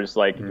 hours,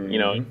 like,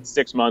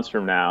 6 months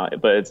from now.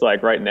 But it's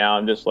like right now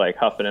I'm just like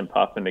huffing and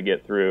puffing to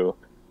get through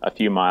a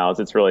few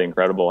miles. It's really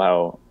incredible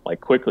how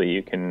like quickly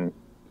you can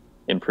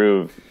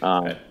improve.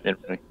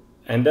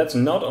 And that's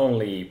not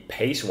only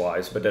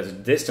pace-wise, but that's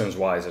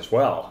distance-wise as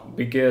well.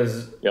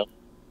 Because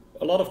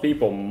a lot of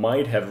people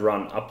might have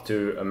run up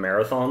to a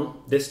marathon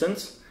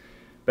distance,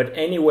 but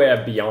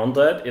anywhere beyond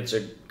that, it's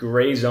a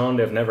gray zone.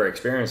 They've never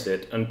experienced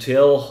it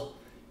until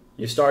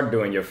you start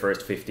doing your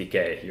first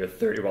 50K, your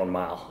 31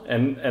 mile.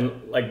 And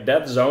like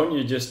that zone,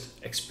 you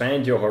just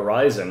expand your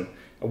horizon.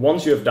 And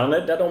once you have done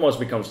it, that almost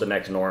becomes the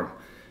next norm.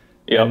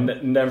 Yep.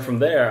 And then from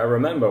there, I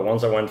remember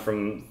once I went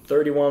from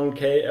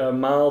 31K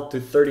mile to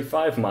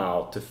 35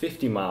 mile to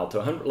 50 mile to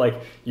 100. Like,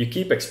 you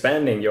keep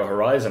expanding your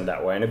horizon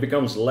that way, and it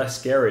becomes less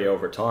scary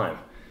over time.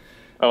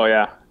 Oh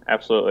yeah,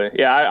 absolutely.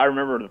 Yeah, I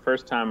remember the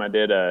first time I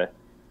did a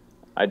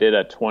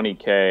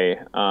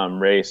 20K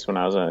race when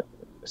I was a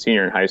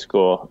senior in high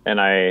school,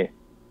 and I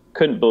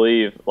couldn't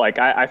believe, like,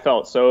 I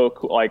felt so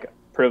cool, like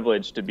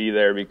privileged to be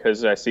there,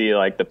 because I see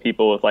like the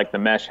people with like the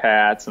mesh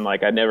hats, and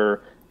like I'd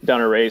never done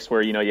a race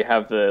where, you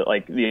have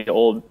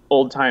the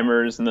old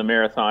timers and the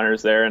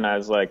marathoners there. And I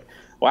was like,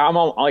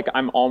 wow,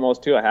 I'm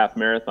almost to a half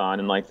marathon,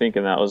 and like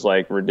thinking that was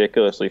like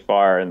ridiculously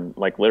far. And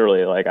like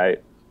literally, like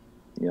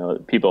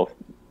people,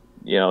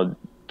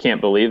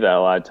 can't believe that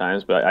a lot of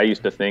times, but I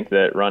used to think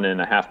that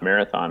running a half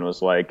marathon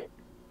was like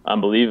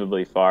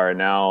unbelievably far. And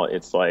now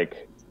it's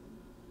like,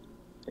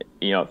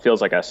 it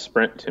feels like a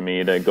sprint to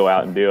me to go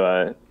out and do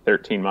a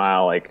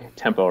 13-mile like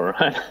tempo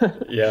run.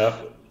 Yeah,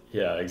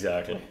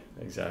 exactly.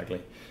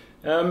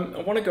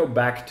 I want to go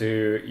back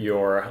to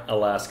your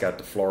Alaska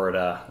to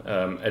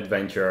Florida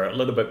adventure a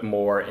little bit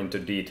more into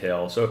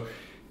detail. So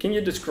can you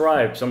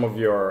describe some of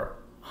your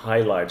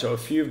highlights, or a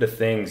few of the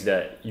things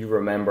that you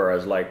remember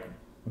as like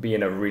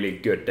being a really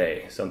good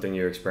day, something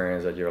you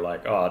experienced that you're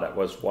like, oh, that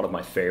was one of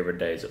my favorite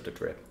days of the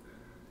trip?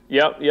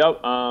 Yep.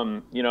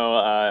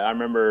 I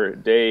remember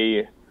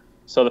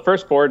so the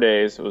first 4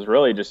 days was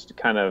really just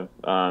kind of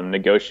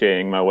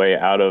negotiating my way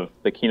out of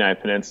the Kenai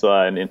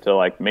Peninsula and into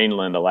like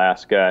mainland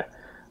Alaska.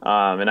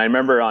 And I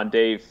remember on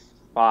day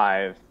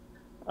 5,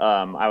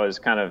 I was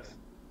kind of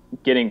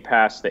getting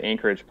past the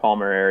Anchorage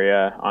Palmer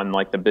area on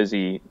like the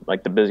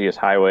busiest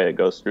highway that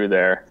goes through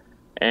there.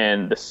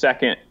 And the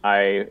second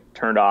I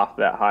turned off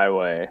that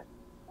highway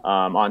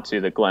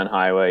onto the Glen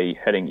Highway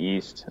heading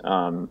east,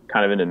 kind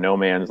of into no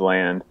man's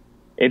land,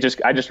 I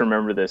just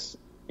remember this,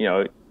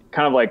 kind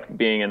of like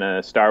being in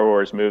a Star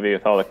Wars movie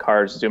with all the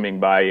cars zooming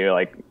by you,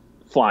 like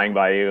flying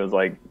by you. It was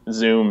like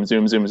zoom,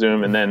 zoom, zoom,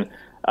 zoom. And then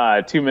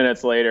 2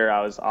 minutes later,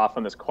 I was off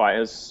on this quiet.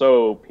 It was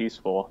so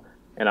peaceful.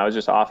 And I was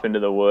just off into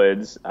the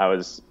woods.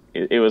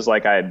 It was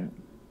like I had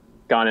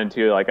gone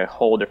into like a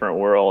whole different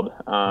world.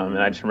 And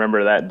I just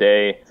remember that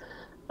day.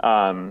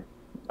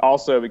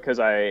 Also because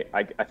I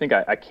think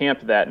I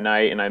camped that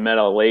night, and I met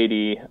a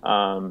lady,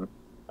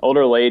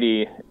 older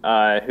lady,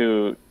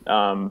 who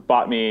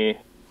bought me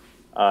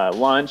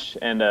lunch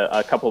and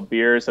a couple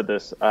beers at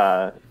this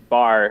bar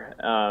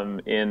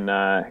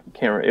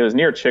it was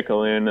near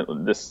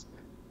Chickaloon.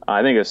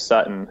 I think it was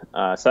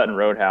Sutton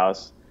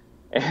Roadhouse,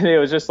 and it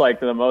was just like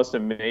the most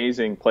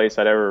amazing place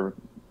I'd ever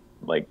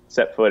like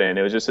set foot in.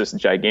 It was just this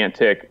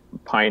gigantic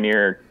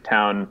pioneer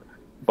town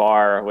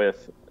bar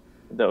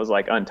that was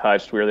like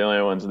untouched. We were the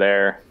only ones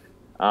there.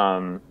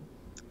 And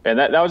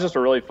that was just a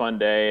really fun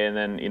day. And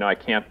then, I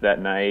camped that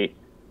night.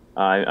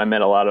 I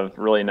met a lot of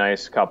really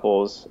nice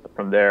couples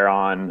from there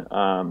on,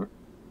 all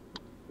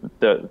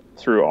the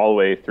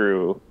way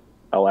through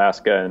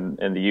Alaska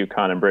and the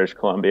Yukon and British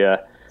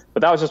Columbia.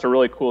 But that was just a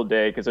really cool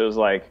day because it was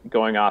like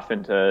going off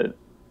into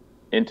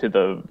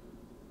the,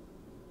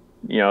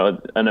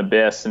 an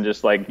abyss, and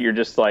just like, you're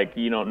just like,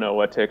 you don't know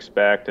what to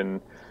expect.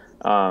 And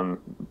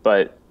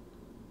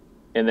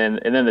then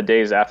the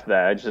days after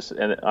that,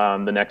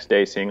 the next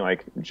day seeing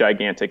like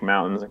gigantic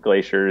mountains and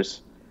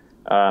glaciers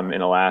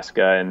in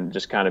Alaska, and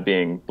just kind of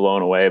being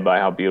blown away by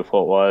how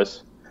beautiful it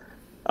was.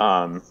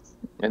 And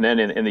then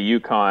in the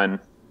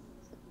Yukon,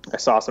 I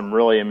saw some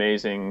really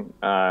amazing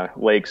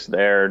lakes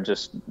there,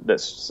 just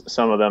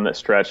some of them that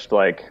stretched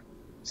like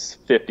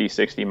 50,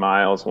 60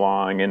 miles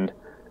long, and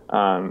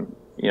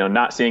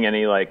not seeing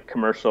any like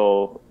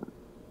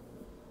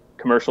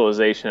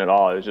commercialization at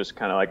all. It was just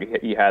kind of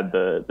like you had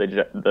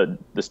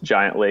this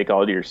giant lake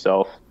all to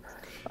yourself.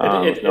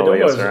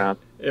 Nobody else around.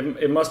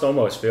 It must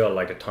almost feel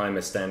like a time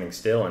is standing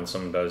still in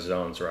some of those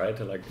zones, right?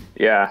 Like,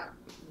 yeah,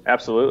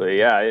 absolutely,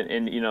 yeah.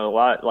 And a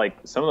lot, like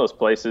some of those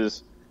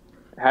places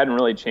hadn't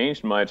really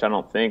changed much, I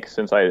don't think,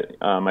 since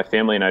my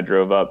family and I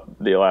drove up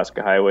the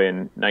Alaska Highway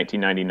in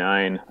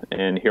 1999,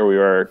 and here we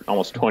are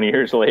almost 20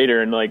 years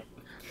later, and like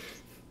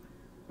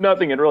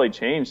nothing had really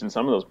changed in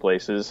some of those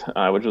places,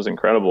 which was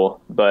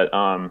incredible. But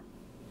I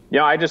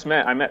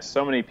met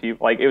so many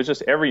people. Like, it was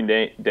just every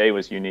day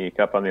was unique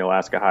up on the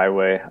Alaska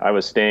Highway.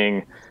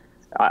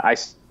 I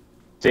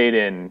stayed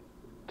in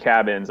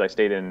cabins. I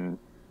stayed in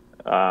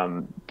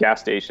gas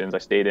stations. I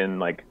stayed in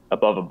like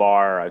above a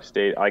bar. I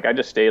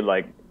just stayed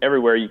like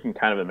everywhere you can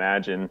kind of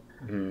imagine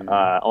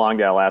along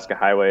the Alaska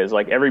Highway. Is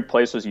like every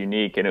place was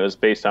unique, and it was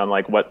based on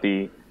like what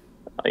the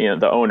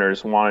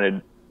owners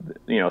wanted,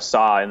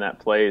 saw in that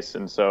place.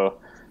 And so,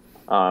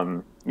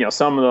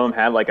 some of them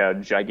had like a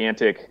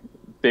gigantic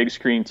big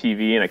screen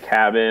TV in a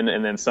cabin,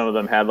 and then some of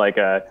them had like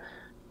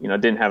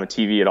didn't have a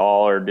TV at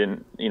all, or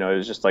didn't, it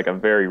was just like a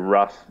very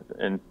rough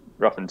and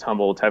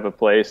tumble type of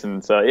place.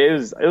 And so it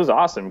was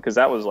awesome, because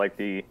that was like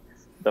the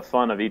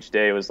fun of each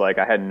day. Was like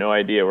I had no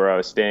idea where I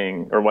was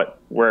staying, or what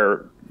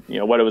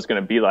it was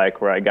going to be like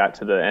where I got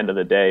to the end of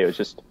the day. It was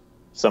just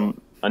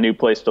a new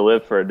place to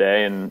live for a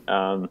day, and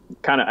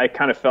I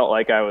kind of felt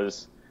like I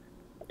was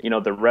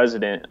the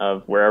resident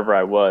of wherever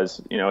I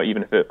was,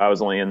 even if I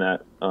was only in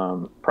that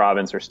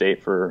province or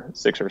state for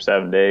 6 or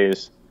 7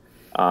 days.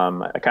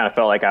 I kind of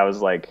felt like I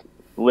was like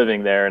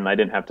living there, and I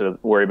didn't have to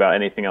worry about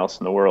anything else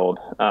in the world.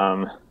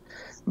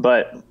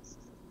 But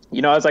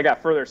as I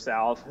got further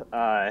south,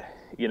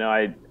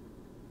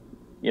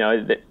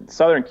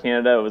 southern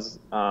Canada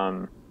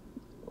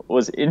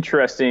was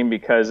interesting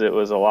because it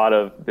was a lot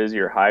of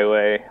busier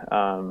highway,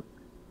 kind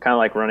of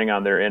like running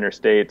on their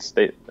interstates.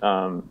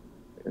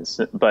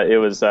 But it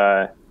was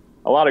a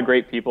lot of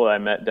great people that I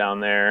met down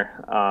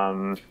there.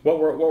 What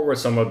were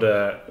some of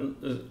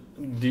the?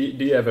 Do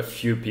you have a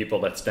few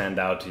people that stand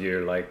out to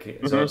you?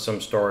 Like some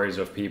stories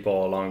of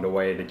people along the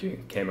way that you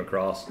came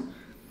across?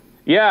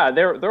 Yeah,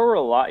 there were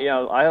a lot.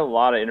 I had a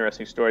lot of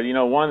interesting stories.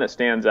 One that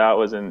stands out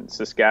was in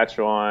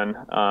Saskatchewan.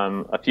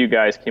 A few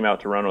guys came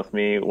out to run with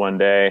me one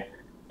day,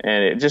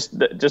 and it was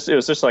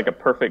just like a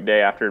perfect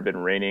day after it had been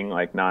raining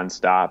like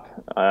nonstop.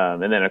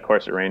 And then of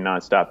course it rained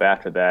nonstop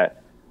after that.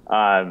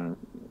 That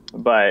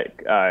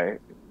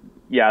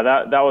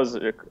was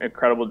an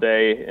incredible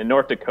day in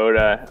North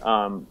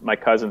Dakota. My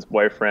cousin's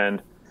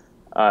boyfriend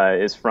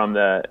is from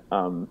the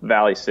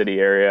Valley City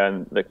area,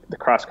 and the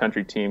cross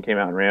country team came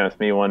out and ran with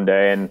me one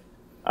day, and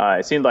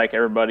it seemed like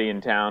everybody in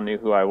town knew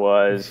who I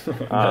was.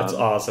 That's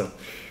awesome.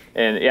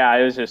 And yeah,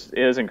 it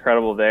was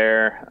incredible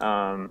there.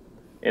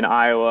 In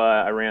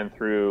Iowa, I ran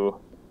through.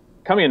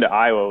 Coming into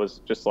Iowa was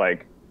just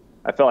like,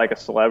 I felt like a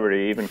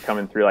celebrity, even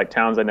coming through like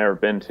towns I'd never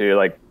been to,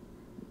 like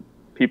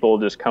people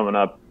just coming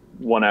up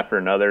one after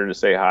another to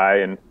say hi.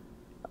 And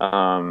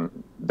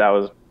that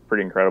was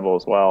pretty incredible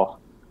as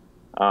well.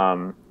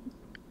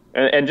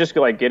 And just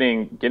like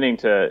getting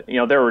to,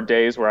 there were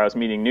days where I was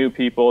meeting new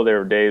people. There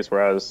were days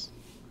where I was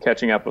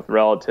catching up with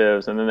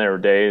relatives. And then there were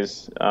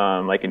days,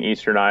 like in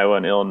Eastern Iowa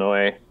and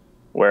Illinois,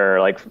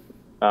 where like,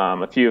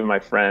 a few of my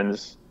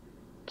friends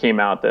came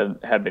out that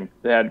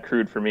had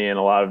crewed for me in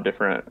a lot of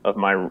different of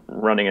my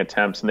running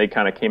attempts. And they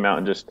kind of came out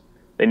and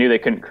they knew they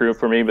couldn't crew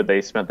for me, but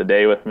they spent the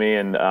day with me.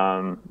 And,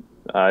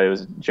 it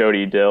was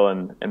Jody, Dill,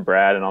 and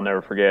Brad. And I'll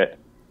never forget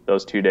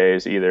those 2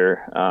 days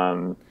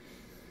either.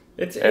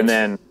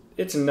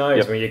 It's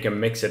nice when you can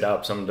mix it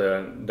up, some of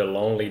the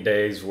lonely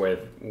days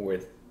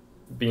with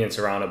being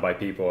surrounded by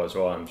people as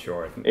well, I'm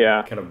sure.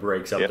 It kind of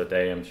breaks up the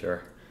day, I'm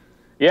sure.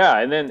 Yeah,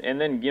 and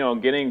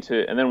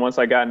then once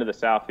I got into the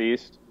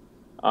Southeast,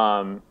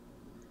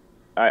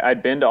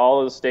 I'd been to all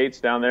of the states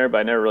down there, but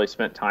I never really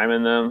spent time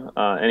in them,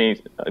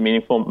 any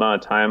meaningful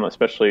amount of time,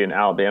 especially in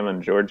Alabama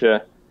and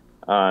Georgia.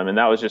 And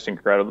that was just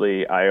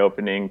incredibly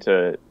eye-opening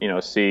to,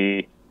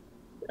 see.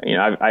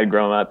 I'd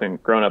grown up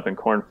in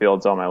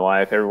cornfields all my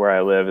life. Everywhere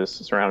I live is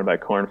surrounded by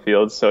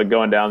cornfields. So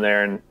going down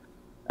there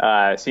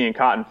and seeing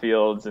cotton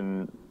fields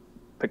and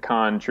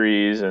pecan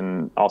trees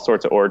and all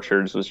sorts of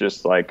orchards was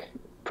just like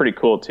pretty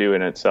cool too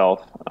in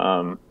itself.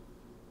 And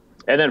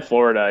then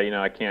Florida,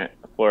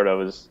 Florida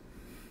was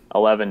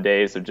 11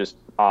 days of just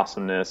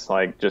awesomeness,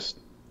 like just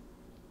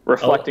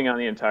reflecting on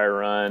the entire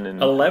run.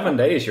 And 11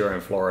 days you're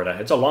in Florida.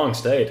 It's a long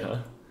state, huh?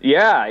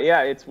 Yeah.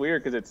 It's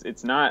weird because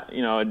it's not,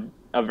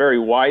 a very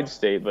wide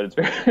state, but it's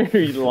a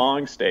very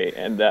long state.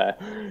 And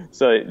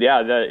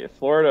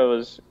Florida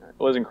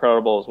was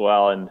incredible as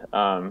well. And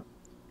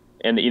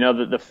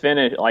the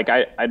finish, like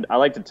I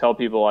like to tell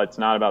people it's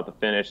not about the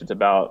finish, it's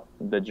about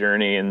the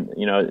journey.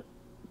 And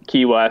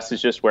Key West is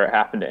just where it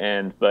happened to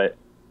end. But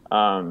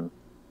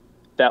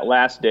that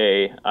last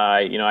day,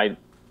 I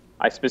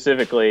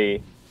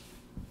specifically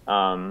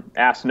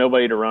asked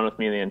nobody to run with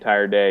me the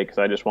entire day because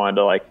I just wanted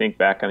to like think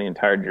back on the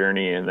entire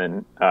journey. And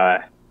then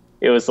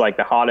it was like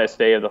the hottest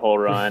day of the whole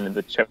run, and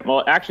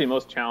actually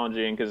most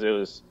challenging because it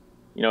was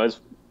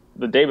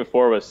the day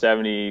before was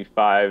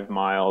 75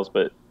 miles,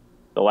 but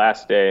the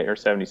last day, or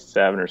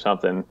 77 or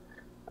something.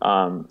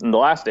 And the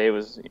last day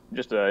was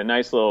just a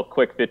nice little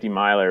quick 50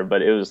 miler,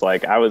 but it was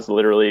like I was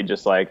literally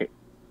just like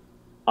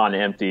on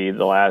empty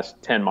the last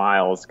 10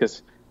 miles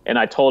and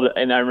I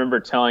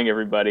remember telling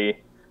everybody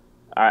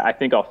I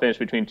think I'll finish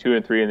between 2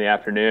 and 3 in the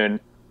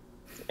afternoon,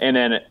 and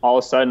then all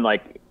of a sudden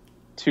like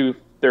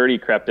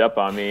 2:30 crept up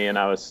on me, and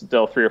I was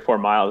still 3 or 4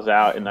 miles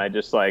out, and I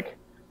just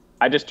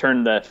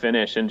turned the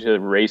finish into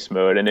race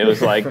mode, and it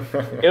was like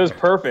it was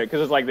perfect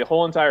because it's like the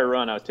whole entire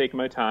run I was taking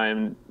my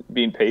time,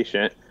 being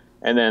patient,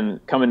 and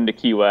then coming to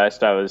Key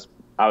West I was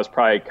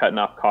probably cutting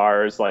off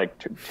cars,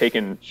 like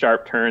taking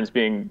sharp turns,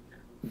 being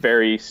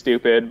very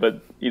stupid, but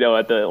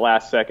at the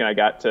last second I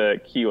got to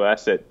Key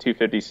West at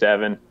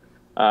 2:57,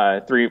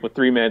 with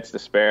 3 minutes to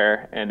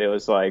spare, and it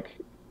was like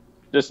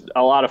just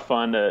a lot of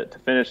fun to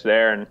finish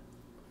there. And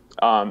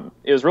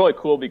it was really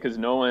cool because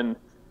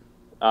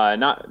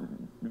not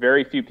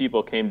very few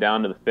people came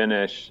down to the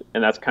finish,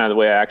 and that's kind of the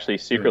way I actually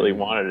secretly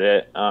wanted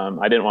it.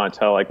 I didn't want to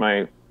tell like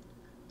my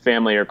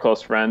family or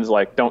close friends,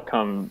 like, don't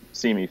come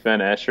see me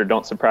finish or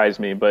don't surprise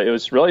me. But it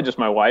was really just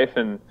my wife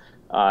and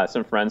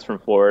some friends from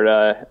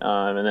Florida,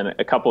 and then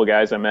a couple of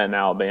guys I met in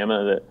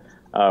Alabama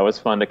that was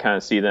fun to kind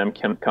of see them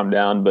come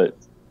down. But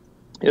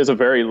it was a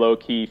very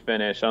low-key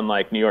finish,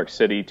 unlike New York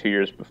City 2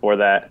 years before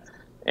that.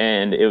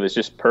 And it was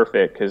just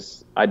perfect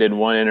because I did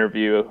one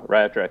interview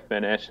right after I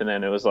finished, and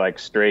then it was like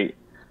straight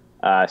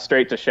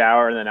to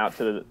shower and then out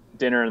to the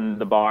dinner and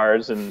the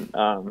bars, and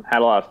had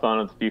a lot of fun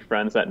with a few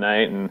friends that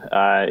night. And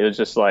it was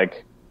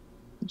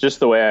just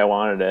the way I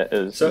wanted it.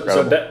 It was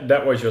incredible. So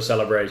that was your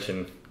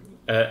celebration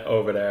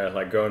over there,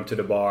 like going to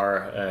the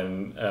bar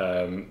and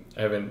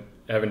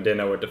having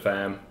dinner with the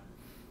fam.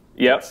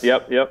 Yep.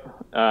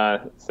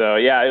 So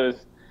yeah,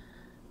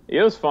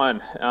 it was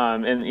fun.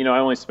 And I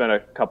only spent a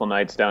couple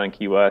nights down in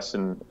Key West,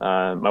 and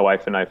my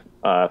wife and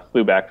I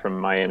flew back from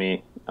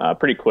Miami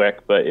pretty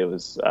quick, but it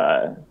was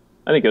I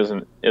think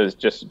it was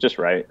just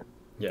right.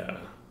 Yeah.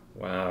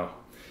 Wow.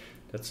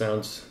 That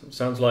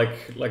sounds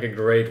like a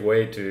great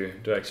way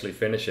to actually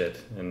finish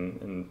it,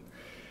 and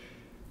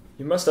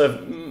you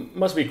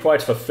must be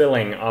quite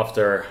fulfilling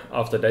after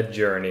that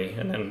journey,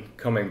 and then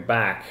coming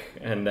back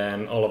and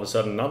then all of a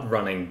sudden not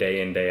running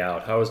day in, day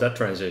out. How was that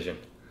transition?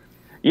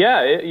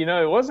 Yeah,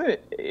 it wasn't.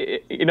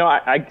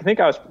 I think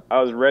I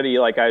was ready.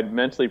 Like I'd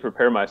mentally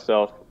prepared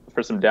myself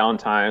for some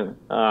downtime.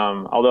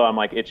 Although I'm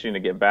like itching to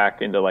get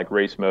back into like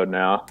race mode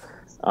now.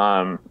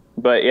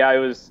 But yeah, it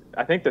was.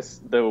 I think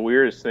the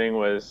weirdest thing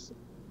was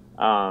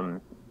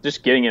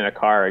just getting in a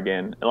car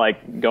again.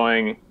 Like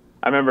going.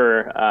 I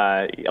remember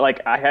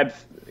like I had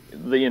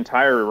the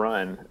entire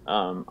run.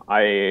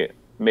 I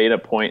made a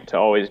point to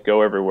always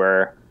go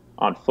everywhere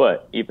on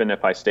foot, even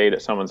if I stayed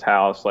at someone's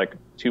house, like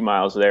 2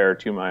 miles there,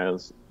 2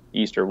 miles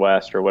east or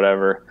west or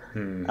whatever.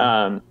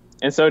 Mm-hmm.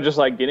 And so just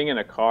like getting in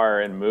a car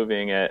and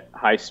moving at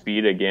high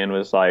speed again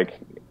was like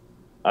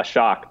a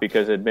shock,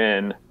 because it'd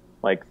been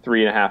like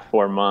 3.5,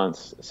 4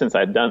 months since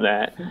I'd done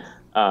that.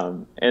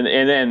 And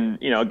then,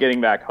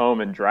 getting back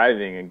home and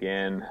driving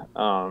again,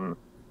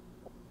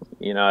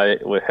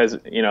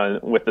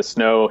 with the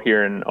snow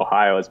here in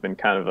Ohio, it's been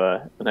kind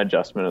of an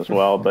adjustment as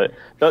well. But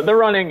the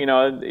running,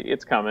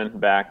 it's coming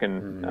back,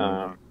 and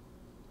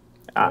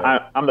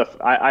I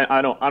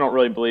don't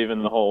really believe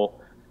in the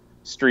whole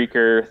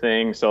streaker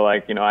thing. So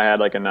I had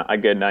like a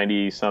good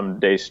 90 some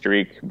day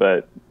streak,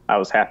 but I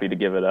was happy to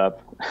give it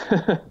up.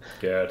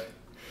 Good.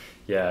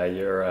 Yeah,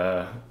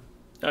 you're.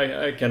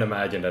 I can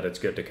imagine that it's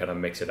good to kind of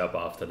mix it up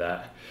after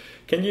that.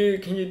 Can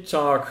you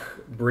talk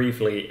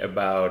briefly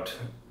about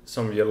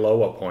some of your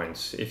lower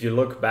points? If you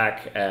look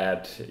back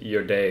at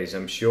your days,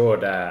 I'm sure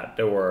that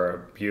there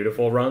were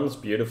beautiful runs,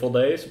 beautiful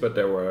days, but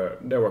there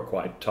were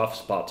quite tough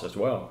spots as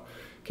well.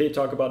 Can you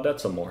talk about that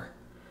some more?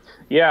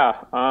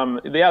 Yeah,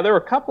 there were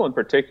a couple in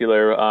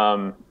particular.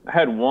 I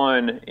had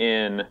one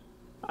I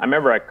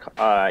remember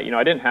I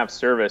didn't have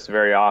service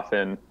very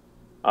often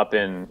up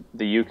in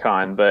the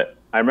Yukon, but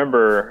I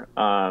remember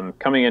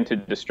coming into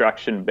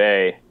Destruction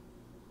Bay,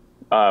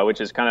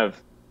 which is kind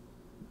of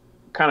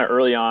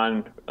early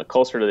on,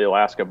 closer to the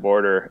Alaska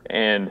border,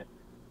 and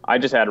I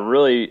just had a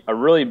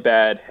really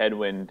bad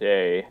headwind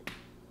day,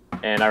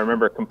 and I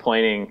remember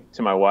complaining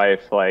to my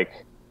wife,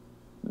 like,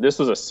 this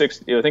was I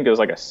think it was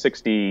like a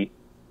 60,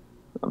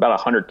 about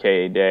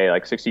 100K a day,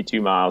 like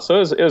 62 miles. So it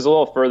was a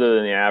little further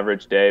than the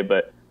average day,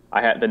 but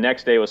the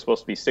next day was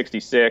supposed to be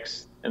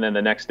 66, and then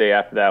the next day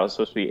after that was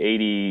supposed to be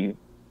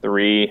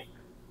 83.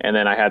 And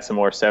then I had some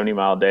more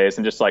 70-mile days,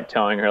 and just like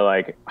telling her,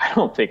 like, I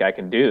don't think I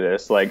can do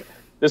this. Like,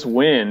 this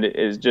wind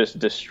is just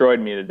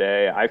destroyed me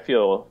today. I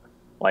feel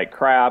like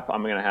crap.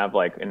 I'm going to have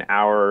like an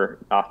hour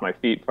off my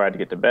feet before I have to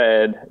get to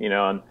bed,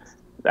 and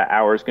that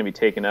hour is going to be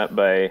taken up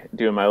by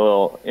doing my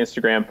little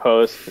Instagram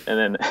post.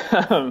 And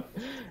then,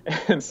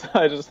 and so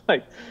I just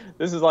like,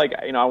 this is like,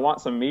 I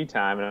want some me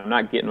time, and I'm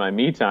not getting my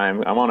me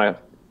time. I want a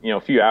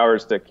few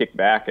hours to kick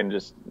back and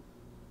just,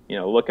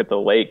 look at the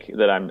lake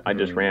that I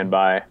just ran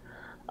by.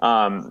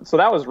 So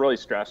that was really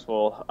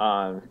stressful,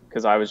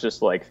 because I was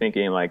just like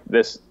thinking, like,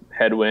 this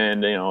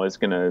headwind, is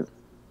going to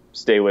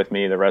stay with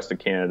me the rest of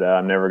Canada.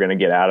 I'm never going to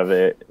get out of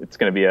it. It's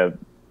going to be a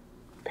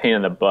pain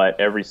in the butt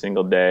every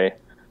single day.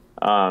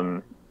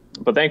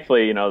 But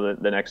thankfully,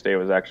 the next day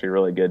was actually a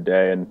really good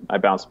day, and I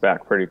bounced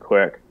back pretty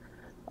quick.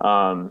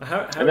 How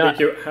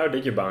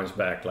did you bounce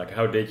back? Like,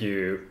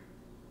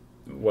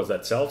 was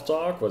that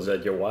self-talk? Was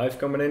that your wife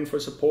coming in for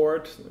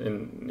support?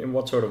 In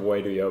what sort of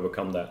way do you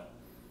overcome that?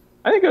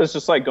 I think it was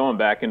just like going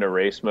back into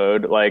race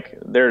mode. Like,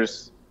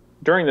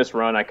 during this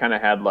run, I kind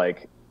of had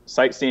like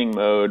sightseeing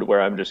mode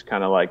where I'm just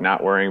kind of like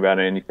not worrying about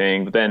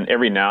anything. But then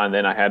every now and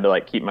then I had to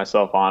like keep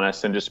myself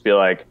honest and just be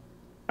like,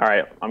 all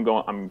right,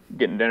 I'm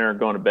getting dinner,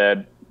 going to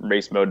bed,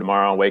 race mode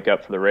tomorrow, wake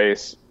up for the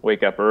race,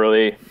 wake up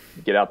early,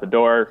 get out the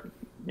door,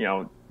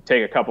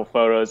 take a couple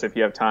photos if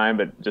you have time,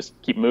 but just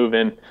keep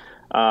moving.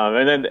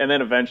 And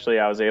then eventually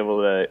I was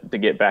able to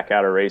get back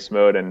out of race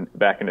mode and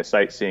back into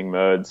sightseeing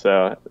mode.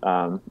 So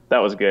that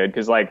was good,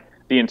 because like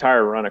the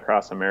entire run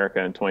across America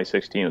in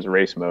 2016 was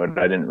race mode.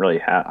 I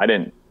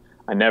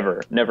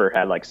never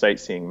had like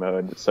sightseeing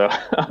mode. So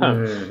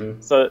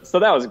so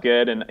that was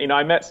good. And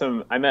I met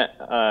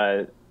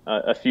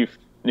a few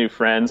new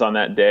friends on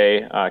that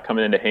day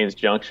coming into Haines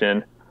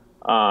Junction,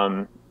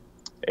 and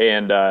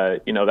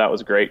that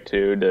was great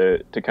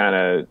too, to kind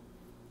of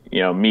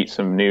meet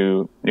some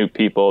new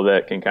people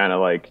that can kind of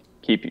like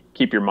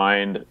keep your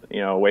mind,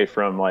 away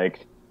from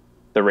like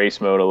the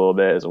race mode a little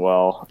bit as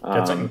well.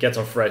 Get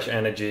some fresh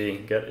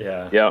energy.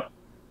 Yep.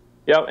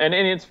 And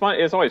it's fun.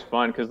 It's always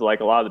fun, because like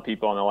a lot of the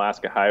people on the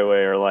Alaska Highway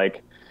are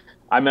like,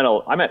 I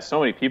met so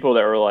many people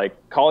that were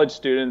like college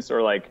students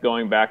or like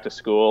going back to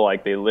school.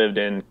 Like, they lived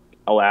in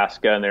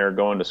Alaska and they were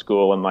going to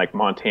school in like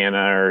Montana,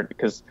 or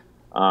because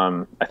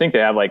I think they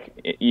have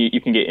like, you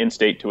can get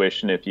in-state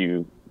tuition if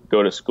you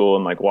go to school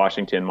in like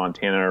Washington,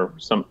 Montana, or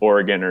some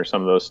Oregon, or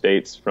some of those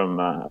states from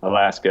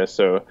Alaska.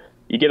 So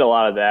you get a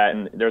lot of that,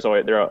 and there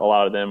are a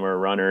lot of them were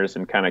runners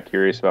and kind of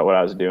curious about what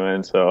I was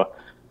doing. So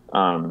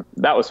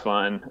that was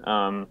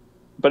fun.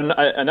 But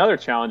another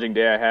challenging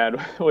day I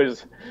had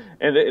was,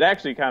 and it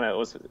actually kind of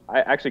was, I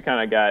actually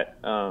kind of got,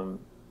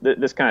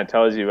 this kind of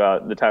tells you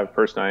about the type of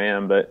person I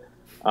am, but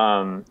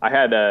I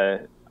had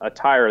a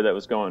tire that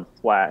was going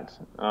flat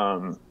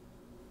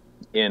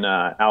in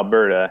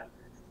Alberta,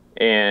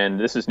 and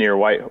this is near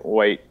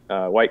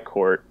White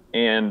Court,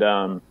 and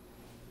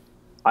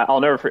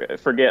I'll never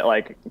forget,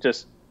 like,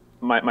 just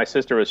my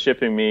sister was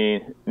shipping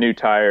me new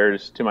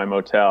tires to my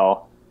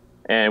motel,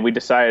 and we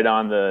decided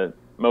on the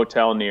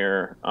motel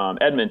near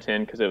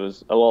Edmonton, because it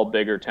was a little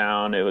bigger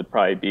town. It would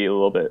probably be a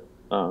little bit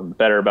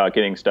better about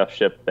getting stuff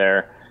shipped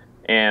there.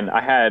 And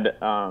I had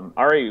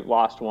already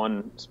lost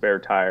one spare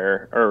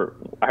tire, or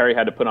I already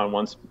had to put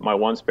on my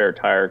one spare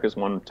tire because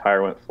one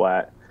tire went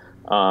flat.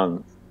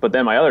 But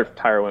then my other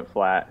tire went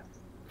flat,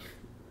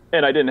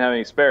 and I didn't have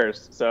any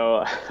spares.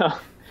 So,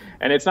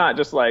 and it's not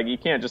just like, you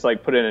can't just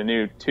like put in a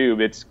new tube.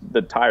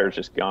 The tire's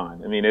just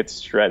gone. I mean, it's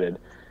shredded.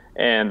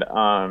 And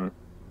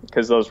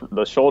because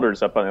those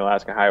shoulders up on the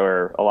Alaska Highway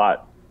are a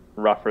lot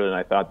rougher than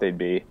I thought they'd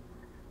be.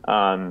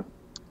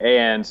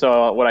 And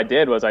so what I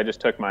did was I just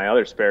took my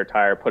other spare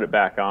tire, put it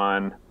back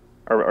on,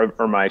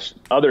 or my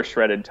other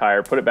shredded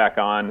tire, put it back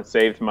on,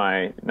 saved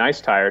my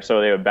nice tire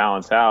so they would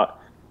balance out.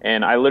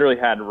 And I literally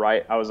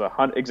I was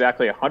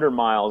exactly 100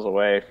 miles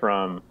away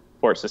from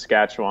Fort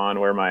Saskatchewan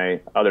where my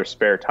other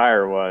spare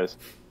tire was.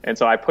 And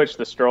so I pushed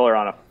the stroller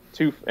on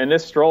and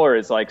this stroller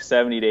is like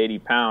 70 to 80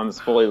 pounds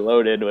fully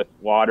loaded with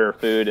water,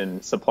 food,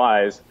 and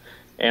supplies.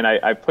 And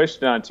I pushed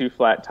it on 2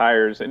 flat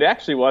tires. It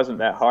actually wasn't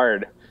that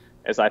hard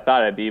as I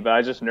thought it'd be, but I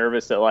was just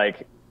nervous that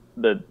like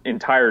the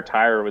entire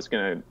tire was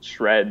going to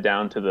shred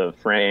down to the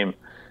frame.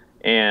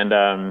 And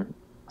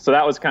so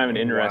that was kind of an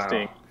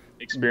interesting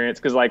experience,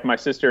 because like my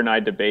sister and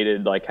I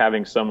debated like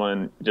having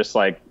someone just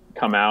like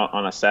come out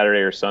on a Saturday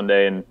or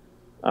Sunday, and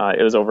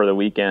it was over the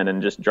weekend,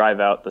 and just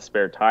drive out the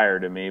spare tire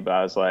to me. But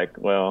I was like,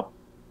 well,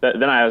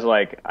 then I was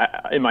like,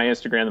 in my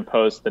Instagram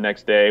post the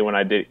next day when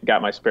I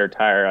got my spare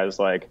tire, I was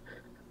like,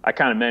 I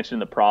kind of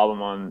mentioned the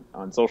problem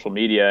on social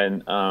media,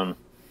 and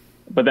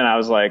but then I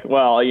was like,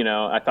 well,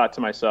 I thought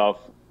to myself,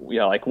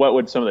 like what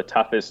would some of the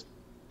toughest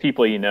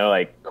people,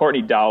 like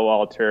Courtney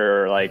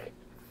Dahlwalter, or like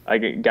a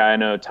guy I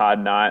know, Todd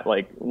Knott,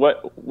 like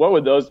what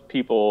would those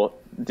people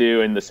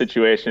do in the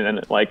situation,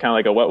 and like kind of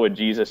like a what would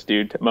Jesus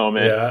do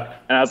moment. Yeah.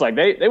 And I was like,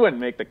 they wouldn't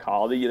make the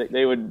call.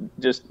 They would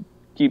just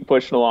keep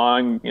pushing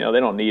along. They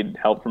don't need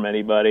help from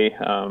anybody.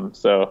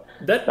 So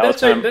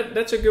that's a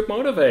good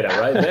motivator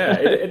right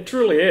there. It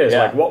truly is.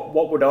 Yeah. Like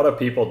what would other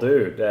people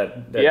do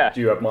that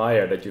you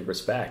admire, that you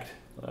respect?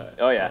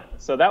 Oh yeah.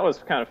 So that was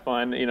kind of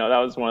fun. That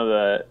was one of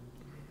the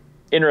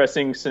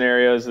interesting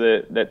scenarios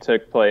that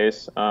took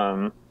place.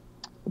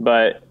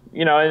 But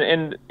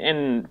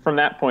and from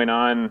that point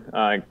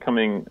on,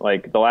 coming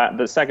like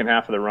the second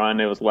half of the run,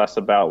 it was less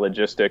about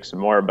logistics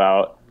and more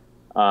about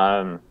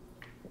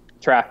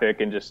traffic,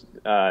 and just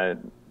I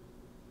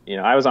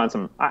was on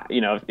some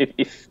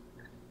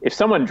if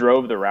someone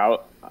drove the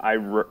route I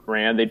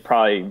ran, they'd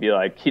probably be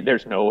like,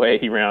 there's no way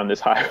he ran on this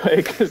highway,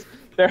 because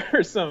there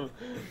were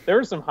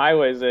some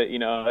highways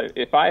that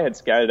if I had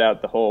scouted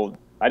out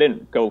I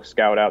didn't go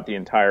scout out the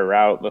entire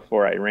route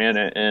before I ran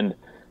it, and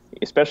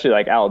especially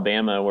like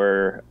Alabama,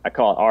 where I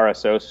call it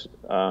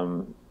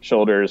RSO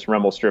shoulders,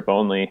 rumble strip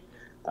only.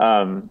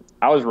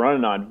 I was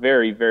running on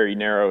very, very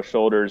narrow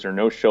shoulders, or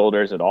no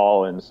shoulders at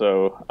all. And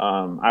so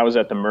I was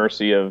at the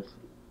mercy of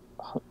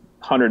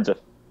hundreds of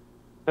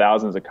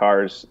thousands of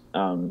cars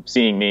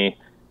seeing me.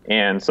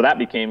 And so that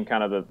became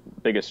kind of the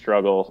biggest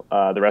struggle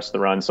the rest of the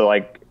run. So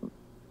like,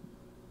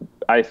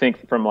 I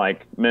think from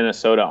like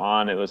Minnesota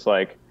on, it was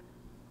like,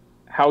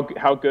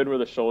 how good were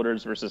the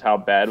shoulders versus how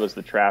bad was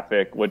the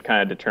traffic would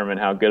kind of determine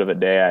how good of a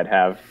day I'd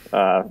have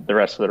the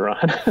rest of the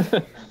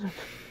run.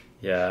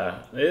 Yeah,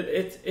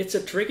 it's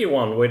a tricky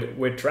one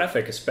with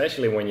traffic,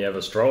 especially when you have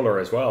a stroller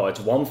as well. It's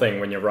one thing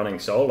when you're running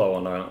solo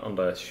on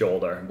the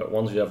shoulder, but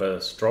once you have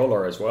a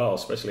stroller as well,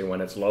 especially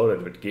when it's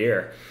loaded with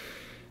gear.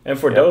 And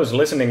for those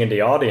listening in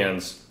the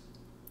audience,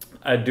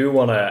 I do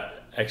want to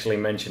actually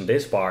mention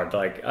this part.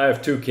 Like, I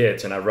have 2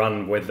 kids and I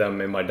run with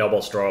them in my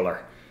double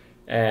stroller.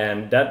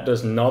 And that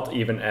does not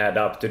even add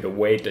up to the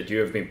weight that you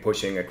have been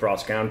pushing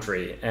across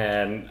country.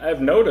 And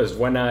I've noticed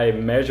when I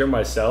measure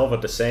myself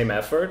at the same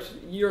effort,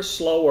 you're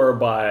slower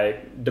by,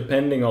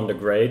 depending on the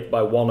grade,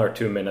 by 1 or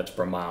 2 minutes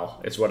per mile.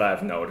 It's what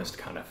I've noticed,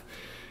 kind of.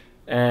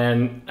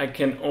 And I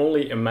can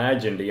only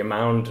imagine the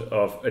amount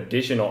of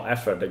additional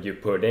effort that you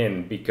put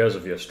in because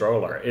of your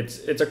stroller.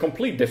 It's a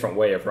complete different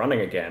way of running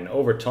again.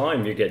 Over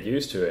time, you get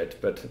used to it,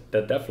 but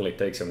that definitely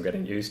takes some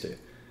getting used to.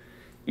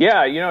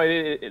 Yeah,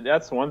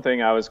 that's one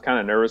thing I was kind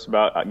of nervous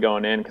about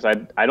going in, because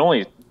I'd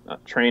only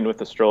trained with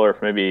the stroller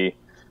for maybe,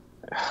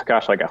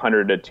 like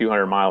 100 to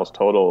 200 miles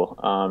total.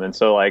 And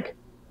so like,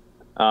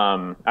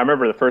 I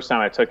remember the first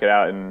time I took it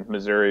out in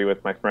Missouri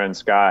with my friend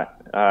Scott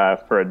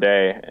for a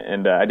day,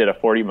 and I did a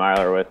 40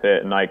 miler with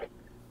it. And like,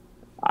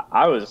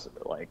 I was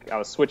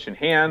switching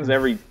hands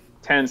every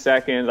 10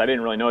 seconds. I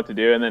didn't really know what to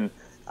do. And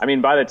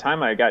then, by the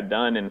time I got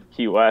done in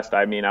Key West,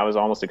 I was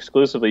almost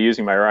exclusively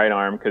using my right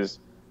arm, because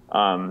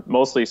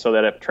mostly so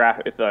that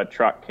if the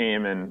truck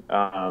came and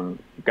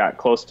got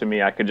close to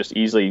me, I could just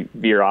easily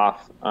veer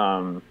off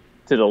to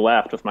the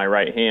left with my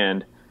right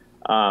hand.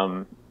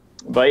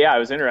 But yeah, it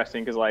was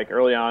interesting, because like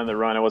early on in the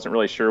run, I wasn't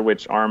really sure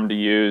which arm to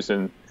use,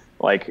 and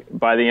like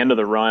by the end of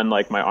the run,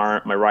 like my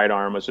right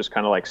arm was just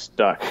kind of like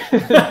stuck.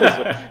 Kind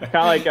of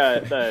like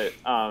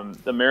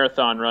the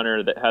marathon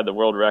runner that had the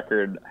world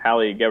record,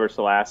 Haile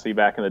Gebrselassie,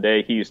 back in the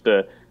day. He used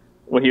to,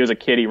 when he was a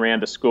kid, he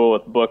ran to school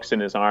with books in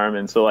his arm,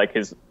 and so like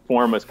his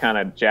form was kind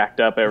of jacked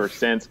up ever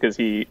since, because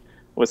he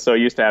was so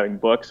used to having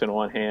books in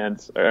one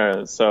hand.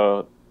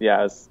 So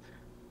yeah,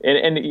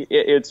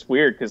 it's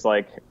weird, because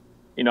like,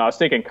 I was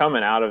thinking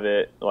coming out of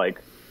it, like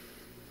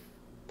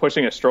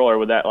pushing a stroller,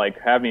 would that like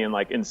have me in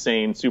like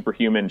insane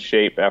superhuman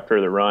shape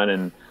after the run?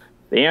 And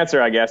The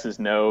answer, I guess, is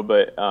no,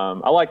 but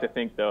I like to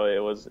think, though, it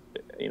was,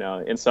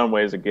 in some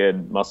ways a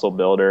good muscle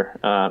builder,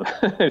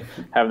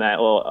 having that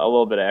a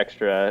little bit of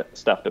extra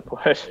stuff to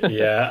push.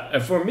 Yeah,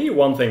 and for me,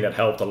 one thing that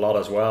helped a lot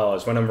as well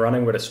is when I'm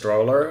running with a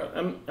stroller,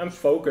 I'm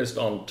focused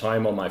on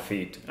time on my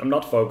feet. I'm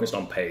not focused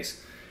on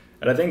pace.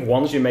 And I think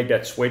once you make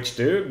that switch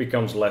too, it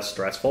becomes less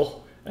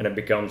stressful and it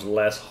becomes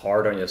less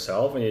hard on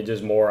yourself, and you're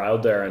just more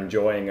out there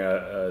enjoying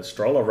a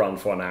stroller run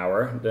for an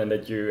hour than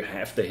that you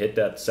have to hit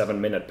that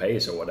 7-minute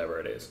pace or whatever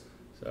it is.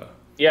 So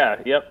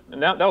Yeah, yep.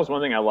 And that was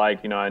one thing I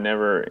liked. I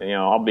never,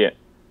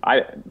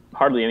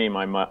 hardly any of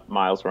my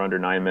miles were under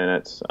 9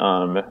 minutes.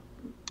 And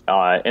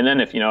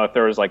then if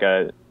there was like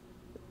a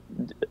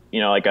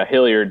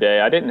hillier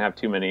day, I didn't have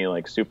too many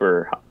like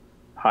super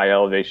high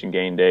elevation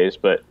gain days,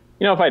 but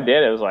if I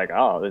did, it was like,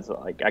 oh, it's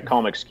like, I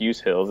call them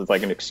excuse hills. It's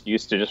like an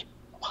excuse to just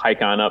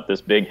hike on up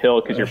this big hill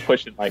because you're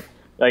pushing like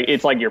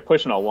it's like you're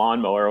pushing a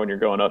lawnmower when you're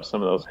going up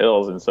some of those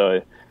hills. And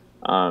so,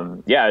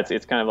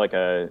 it's kind of like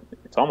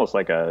it's almost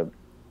like I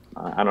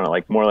don't know,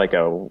 like more like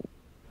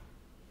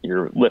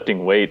you're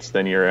lifting weights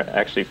than you're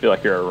actually feel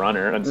like you're a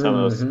runner in some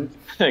of those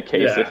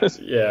cases.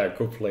 Yeah,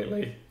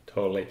 completely,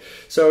 totally.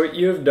 So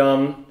you've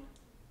done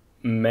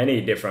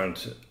many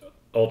different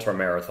ultra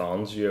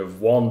marathons.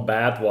 You've won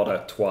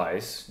Badwater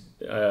twice.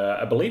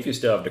 I believe you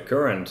still have the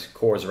current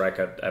course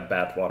record at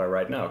Badwater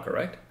right now,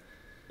 correct?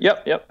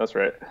 Yep, that's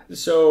right.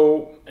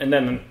 So, and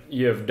then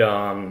you've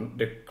done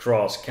the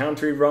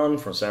cross-country run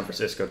from San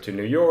Francisco to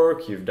New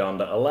York. You've done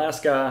the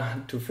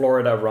Alaska to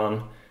Florida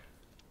run.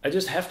 I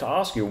just have to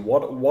ask you,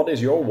 what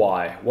is your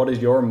why? What is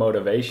your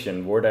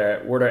motivation? Were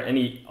there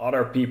any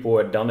other people who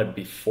had done it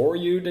before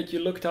you that you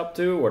looked up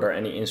to? Were there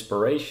any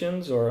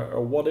inspirations, or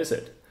what is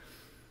it?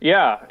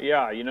 Yeah.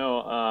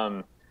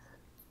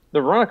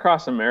 The Run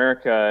Across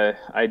America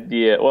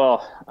idea,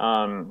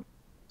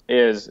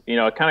 is,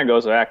 it kind of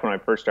goes back when I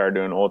first started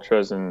doing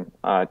ultras in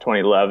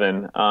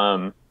 2011.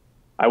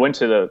 I went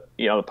to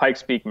the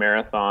Pikes Peak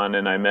Marathon,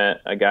 and I met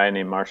a guy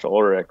named Marshall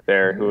Ulrich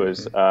there who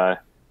was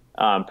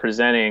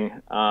presenting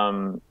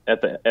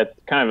at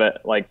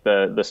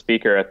the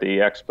speaker at the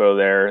expo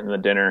there in the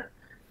dinner.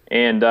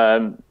 And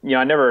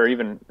I never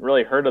even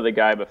really heard of the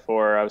guy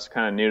before. I was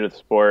kind of new to the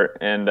sport,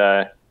 and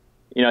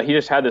he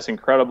just had this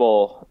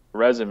incredible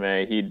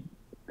resume. He'd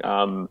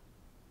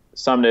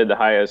summited the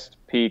highest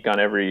peak on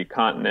every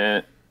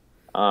continent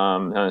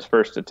on his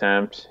first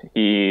attempt.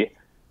 He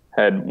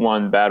had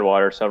won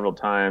Badwater several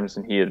times,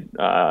 and he had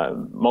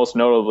most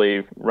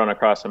notably run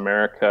across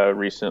America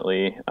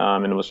recently,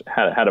 and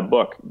had a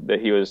book that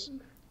he was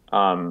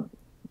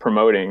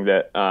promoting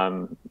that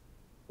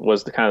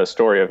was the kind of the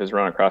story of his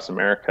run across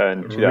America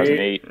in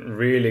 2008.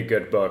 Really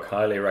good book,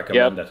 highly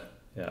recommend it.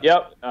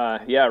 Yep.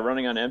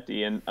 Running on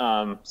empty. And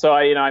so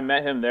I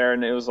met him there,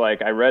 and it was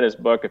like I read his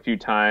book a few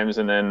times,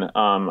 and then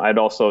I'd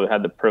also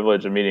had the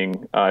privilege of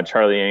meeting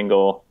Charlie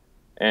Angle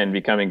and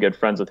becoming good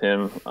friends with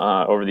him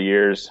over the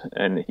years.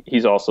 And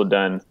he's also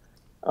done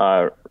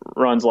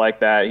runs like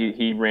that.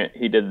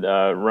 He did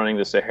Running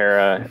the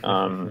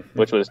Sahara,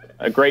 which was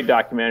a great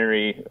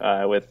documentary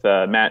with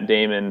Matt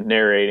Damon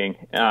narrating.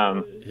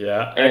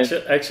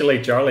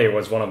 Actually, Charlie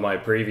was one of my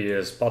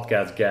previous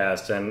podcast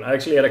guests, and I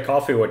actually had a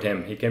coffee with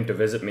him. He came to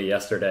visit me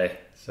yesterday.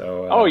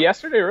 So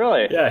yesterday,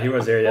 really? Yeah, he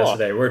was here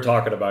yesterday. We're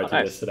talking about you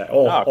yesterday.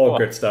 All cool.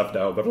 Good stuff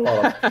though, but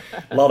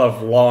a lot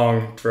of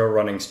long trail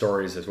running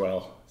stories as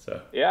well. So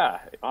yeah,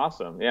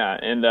 awesome. Yeah,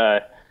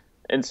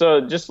 and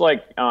so just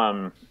like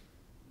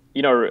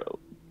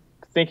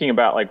thinking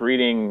about like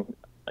reading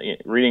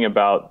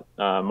about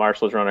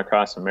Marshall's Run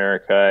Across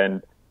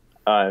America,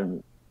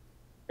 and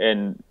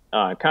kind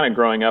of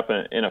growing up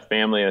in a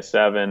family of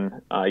 7,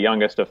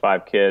 youngest of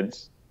 5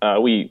 kids.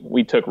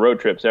 We took road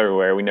trips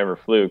everywhere. We never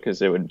flew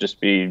because it would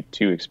just be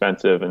too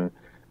expensive.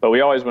 But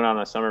we always went on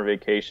a summer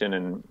vacation,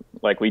 and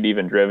like we'd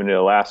even driven to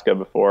Alaska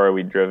before.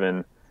 We'd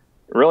driven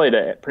really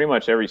to pretty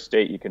much every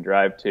state you could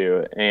drive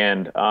to,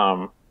 and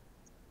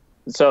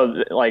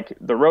so like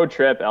the road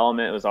trip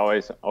element was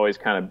always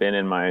kind of been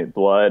in my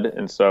blood.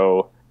 And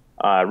so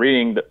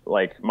reading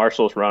like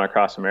Marshall's Run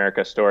Across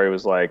America story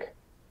was like,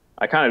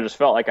 I kind of just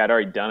felt like I'd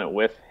already done it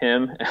with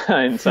him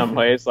in some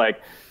ways.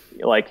 Like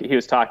he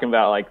was talking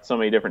about like so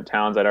many different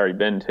towns I'd already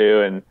been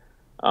to, and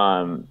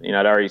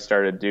I'd already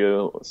started to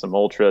do some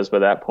ultras by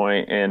that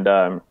point.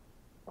 And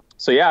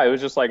so yeah, it was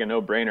just like a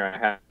no-brainer.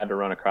 I had to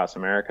run across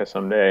America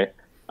someday.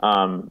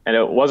 And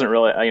it wasn't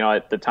really,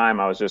 at the time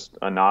I was just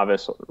a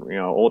novice,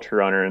 ultra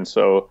runner. And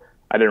so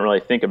I didn't really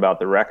think about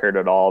the record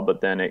at all,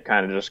 but then it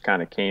kind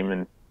of came,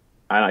 and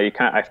I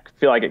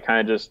feel like it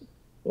kind of just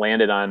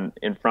landed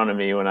in front of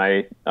me when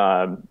I,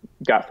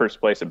 got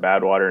first place at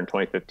Badwater in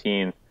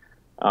 2015.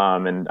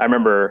 And I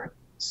remember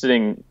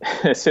sitting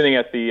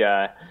at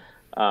the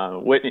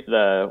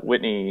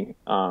Whitney,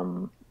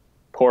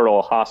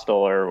 Portal Hostel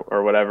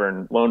or whatever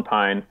in Lone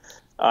Pine,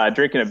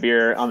 drinking a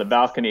beer on the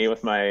balcony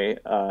with my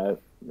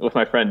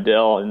friend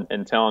Dill,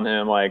 and telling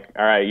him like,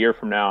 all right, a year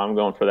from now I'm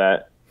going for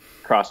that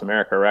Cross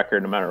America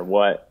record no matter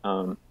what.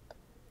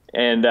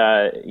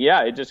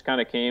 It just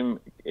kind of came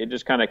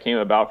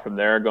about from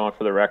there, going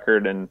for the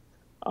record. And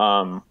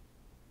Um,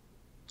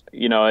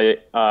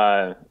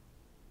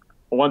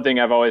 one thing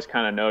I've always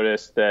kind of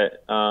noticed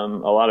that a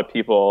lot of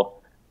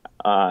people,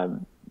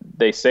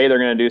 they say they're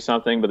going to do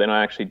something, but they don't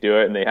actually do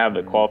it, and they have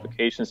the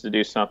qualifications to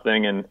do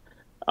something, and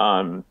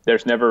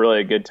there's never really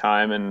a good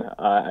time. And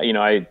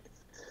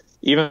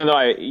even though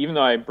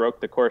I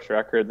broke the course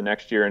record the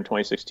next year in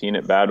 2016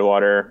 at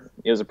Badwater,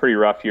 it was a pretty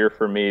rough year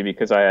for me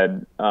because I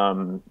had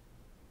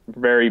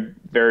very,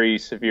 very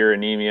severe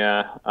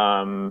anemia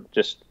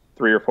just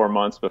 3 or 4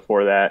 months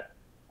before that.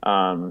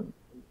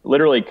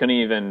 Literally couldn't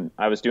even,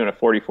 I was doing a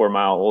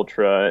 44-mile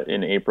ultra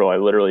in April. I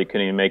literally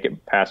couldn't even make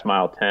it past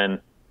mile 10.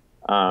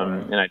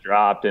 And I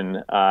dropped,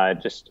 and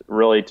just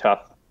really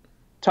tough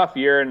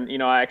year.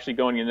 And, I actually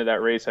going into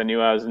that race, I knew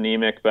I was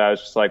anemic, but I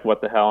was just like, what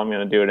the hell, I'm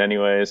going to do it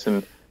anyways.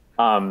 And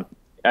I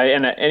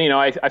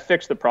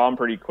fixed the problem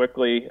pretty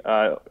quickly.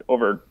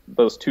 Over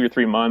those 2 or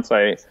 3 months,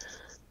 I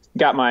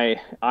got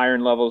my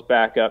iron levels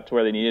back up to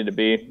where they needed to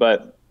be.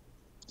 But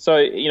so,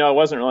 it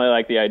wasn't really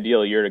like the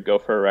ideal year to go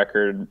for a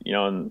record,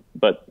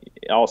 but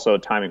also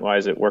timing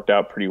wise, it worked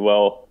out pretty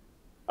well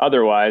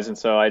otherwise. And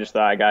so I just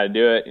thought I got to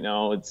do it.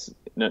 It's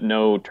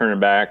no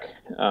turning back.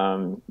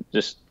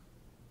 Just,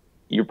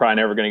 you're probably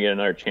never going to get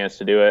another chance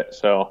to do it.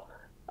 So,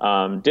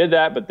 did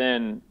that. But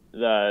then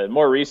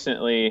more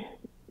recently,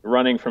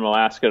 running from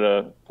Alaska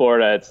to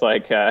Florida, it's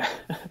like,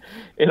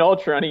 in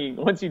ultra running,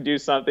 once you do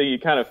something, you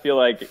kind of feel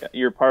like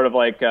you're part of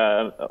like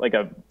a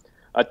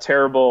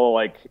terrible,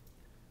 like,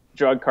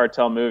 drug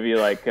cartel movie,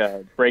 like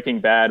Breaking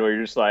Bad, where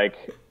you're just like,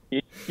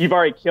 you've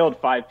already killed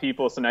 5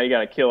 people, so now you got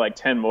to kill like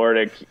 10 more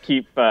to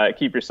keep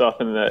yourself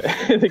in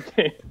the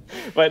game.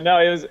 But no,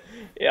 it was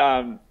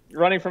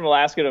running from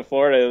Alaska to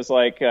Florida. It was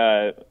like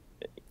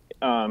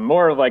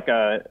more of like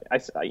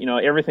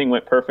everything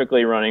went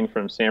perfectly running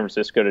from San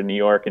Francisco to New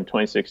York in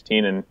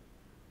 2016, and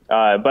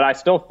but I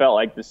still felt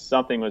like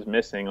something was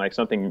missing, like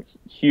something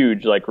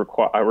huge, like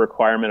a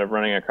requirement of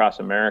running across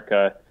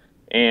America.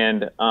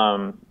 And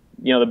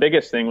the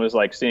biggest thing was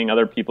like seeing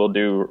other people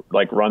do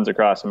like runs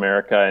across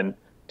America and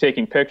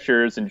taking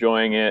pictures,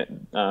 enjoying it,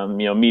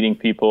 meeting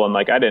people. And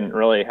like, I didn't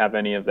really have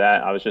any of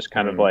that. I was just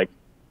kind of like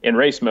in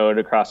race mode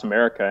across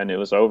America, and it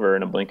was over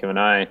in a blink of an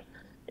eye.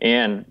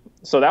 And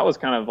so that was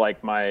kind of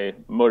like my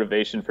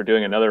motivation for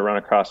doing another run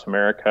across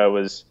America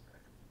was,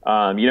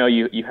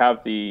 you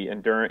have the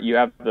endurance,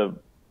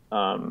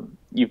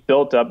 you've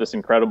built up this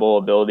incredible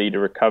ability to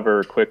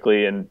recover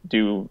quickly and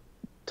do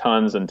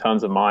tons and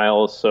tons of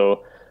miles.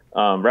 So,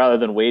 rather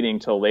than waiting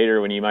till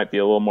later when you might be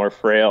a little more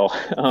frail,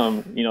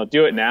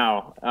 do it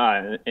now.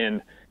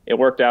 And it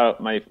worked out.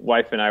 My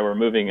wife and I were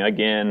moving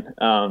again.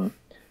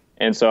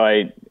 And so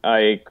I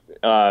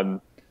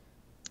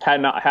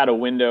had not had a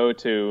window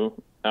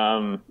to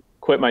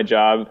quit my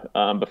job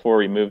before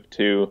we moved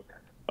to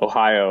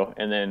Ohio,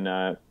 and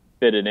then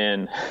fit it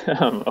in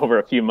over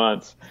a few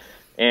months.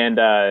 And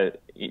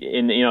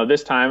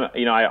this time,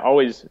 I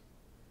always,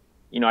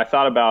 I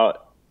thought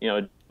about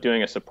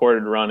doing a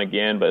supported run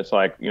again, but it's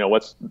like,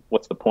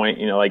 what's the point?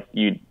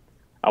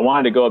 I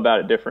wanted to go about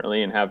it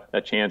differently and have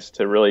a chance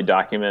to really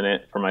document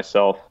it for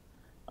myself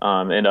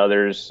and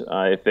others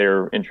if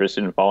they're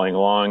interested in following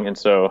along. And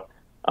so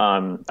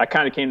I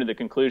kind of came to the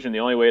conclusion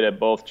the only way to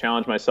both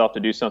challenge myself to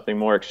do something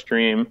more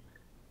extreme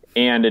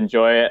and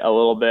enjoy it a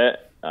little bit,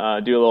 do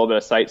a little bit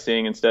of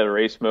sightseeing instead of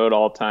race mode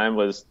all the time,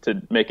 was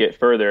to make it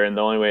further. And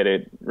the only way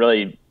to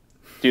really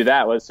do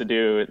that was to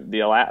do the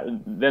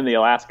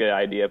Alaska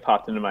idea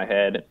popped into my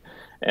head.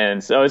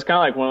 And so it's kind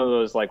of like one of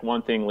those, like,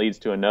 one thing leads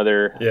to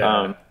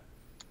another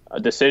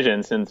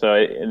decisions. And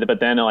so, but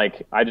then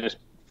like, I just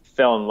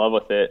fell in love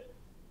with it,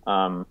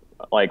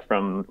 like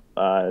from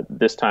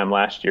this time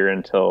last year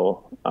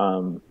until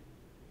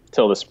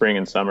the spring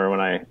and summer when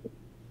I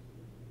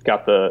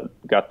got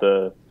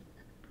the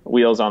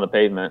wheels on the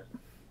pavement.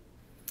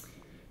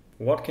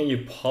 What can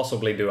you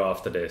possibly do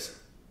after this?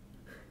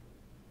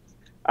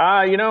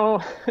 I'll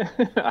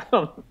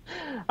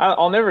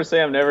never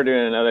say I'm never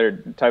doing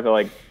another type of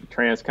like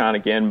transcon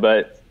again,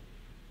 but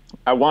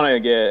I want to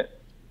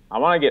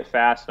get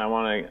fast, and I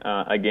want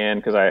to again,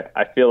 because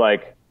I feel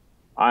like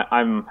I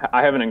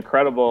have an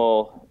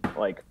incredible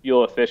like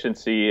fuel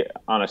efficiency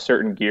on a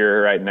certain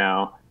gear right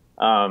now,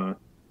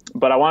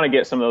 but I want to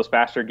get some of those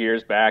faster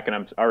gears back, and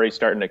I'm already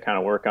starting to kind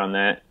of work on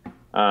that.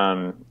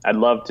 I'd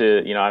love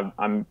to,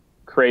 I'm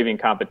craving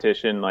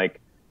competition, like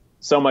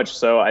so much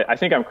so. I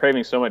think I'm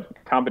craving so much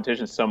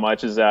competition so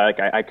much is that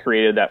like I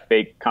created that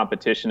fake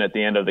competition at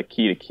the end of the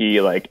key to key.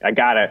 Like I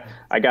gotta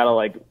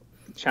like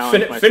challenge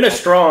myself. Finish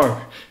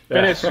strong.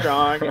 Finish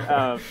strong.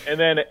 And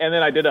then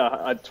I did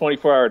a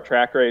 24-hour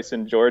track race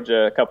in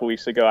Georgia a couple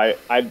weeks ago.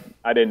 I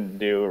didn't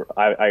do,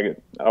 I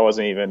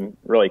wasn't even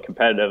really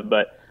competitive,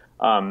 but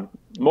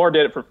more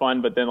did it for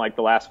fun. But then like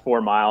the last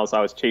 4 miles,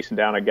 I was chasing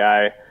down a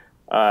guy,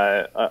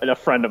 a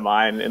friend of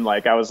mine, and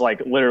like I was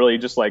like literally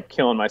just like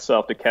killing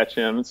myself to catch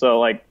him. So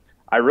like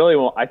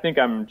I think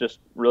I'm just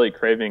really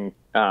craving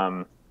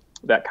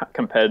that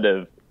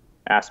competitive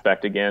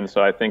aspect again.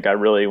 So I think I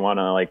really want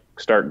to like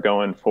start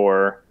going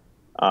for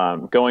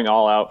going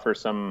all out for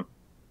some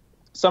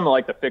some of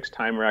like the fixed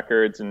time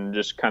records and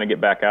just kind of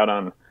get back out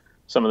on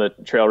some of the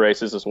trail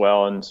races as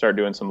well and start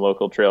doing some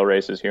local trail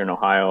races here in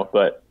Ohio.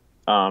 But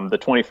the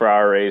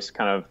 24-hour race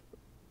kind of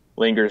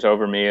lingers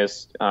over me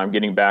as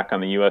getting back on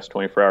the U.S.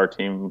 24-hour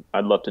team.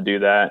 I'd love to do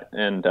that.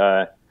 And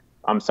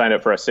I'm signed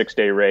up for a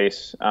 6-day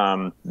race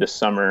this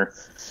summer.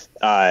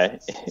 Kind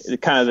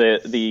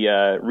of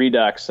the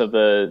redux of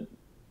the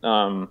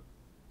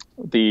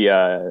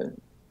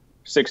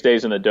 6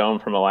 days in the Dome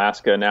from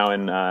Alaska now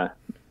in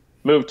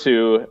moved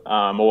to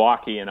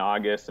Milwaukee in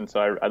August. And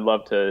so I'd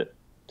love to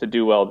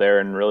do well there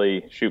and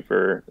really shoot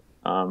for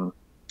some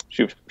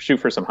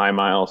high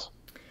miles.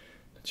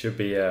 It should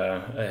be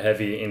a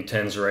heavy,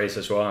 intense race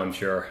as well, I'm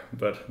sure,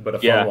 but a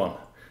fun one.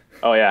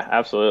 Oh yeah,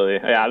 absolutely.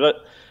 Yeah,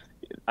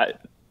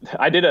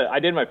 I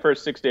did my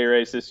first 6-day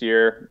race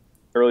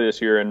early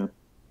this year, and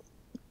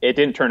it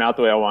didn't turn out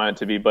the way I wanted it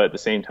to be. But at the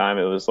same time,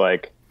 it was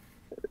like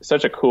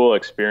such a cool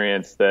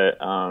experience that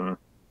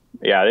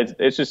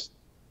it's just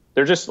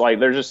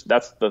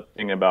that's the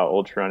thing about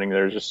ultra running.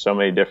 There's just so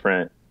many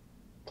different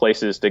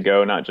places to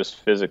go, not just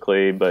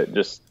physically, but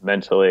just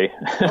mentally.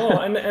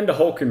 And the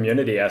whole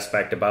community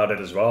aspect about it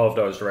as well, of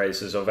those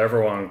races, of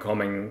everyone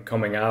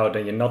coming out,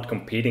 and you're not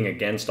competing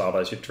against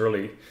others.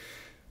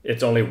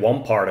 It's only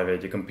one part of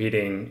it. You're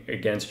competing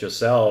against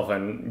yourself,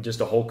 and just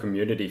the whole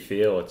community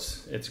feel.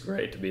 It's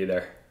great to be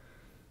there.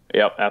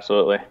 Yep,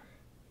 absolutely.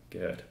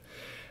 Good.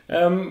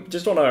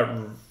 Just want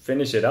to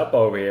finish it up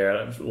over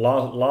here.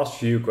 Last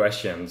few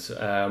questions.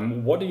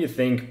 What do you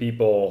think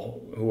people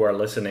who are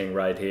listening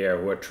right here,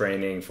 who are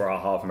training for a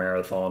half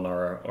marathon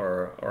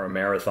or a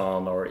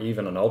marathon or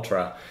even an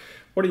ultra,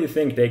 what do you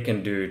think they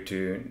can do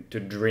to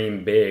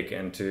dream big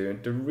and to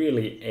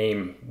really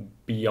aim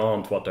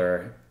beyond what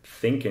they're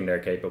thinking they're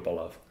capable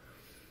of?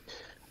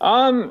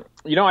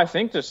 I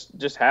think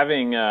just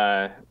having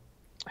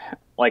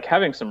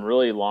having some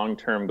really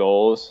long-term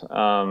goals.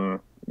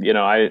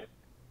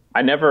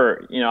 I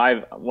never,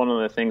 one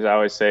of the things I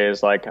always say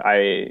is like,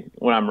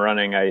 when I'm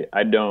running,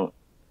 I don't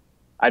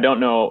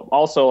know.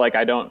 Also, like,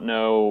 I don't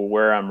know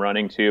where I'm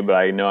running to, but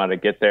I know how to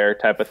get there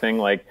type of thing.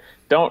 Like,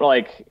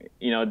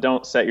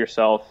 don't set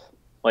yourself,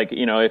 like,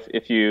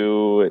 if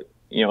you,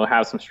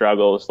 have some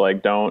struggles,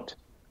 like, don't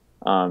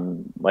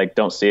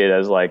see it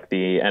as like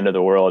the end of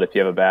the world if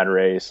you have a bad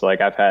race. Like,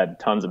 I've had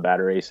tons of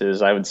bad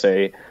races. I would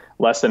say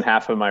less than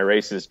half of my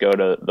races go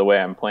to the way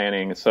I'm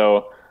planning.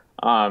 So,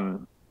 I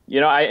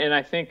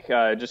think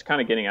just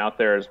kind of getting out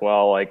there as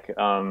well. Like,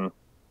 I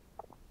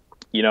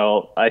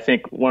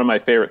think one of my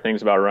favorite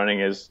things about running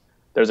is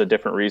there's a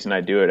different reason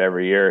I do it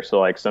every year. So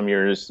like some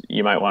years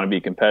you might want to be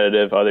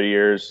competitive, other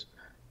years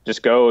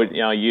just go,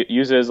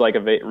 use it as like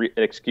an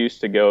excuse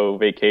to go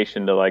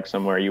vacation to like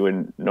somewhere you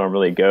wouldn't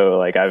normally go.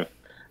 Like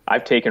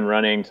I've taken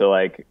running to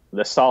like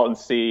the Salton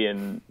Sea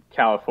in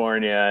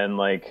California and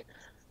like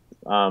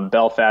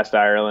Belfast,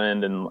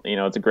 Ireland, and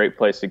it's a great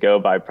place to go,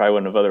 but I probably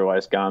wouldn't have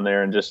otherwise gone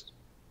there. And just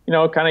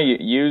kind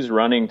of use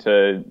running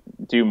to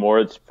do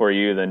more for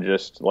you than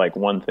just like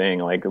one thing.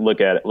 Like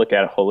look at it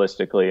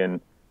holistically, and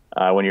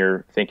when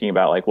you're thinking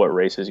about like what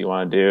races you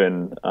want to do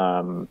and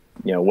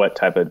what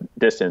type of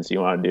distance you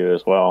want to do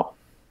as well.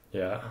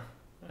 Yeah,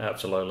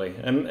 absolutely.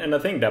 And I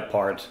think that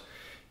part,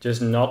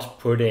 just not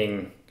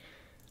putting,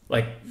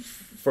 like,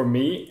 for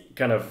me,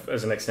 kind of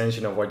as an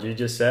extension of what you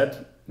just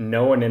said,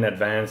 knowing in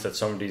advance that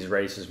some of these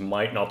races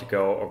might not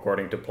go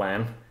according to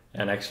plan.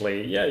 And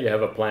actually, yeah, you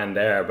have a plan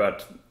there,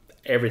 but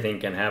everything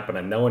can happen,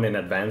 and knowing in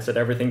advance that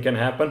everything can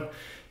happen,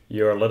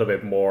 you're a little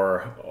bit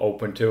more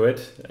open to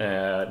it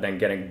than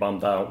getting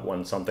bummed out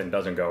when something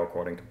doesn't go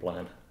according to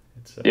plan.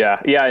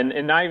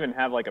 And not even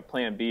have like a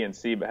plan B and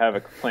C, but have a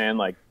plan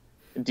like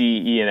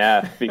D, E, and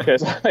F,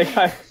 because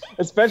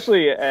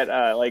especially at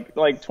like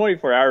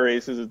 24-hour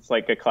races, it's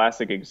like a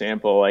classic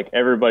example. Like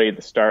everybody at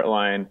the start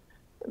line,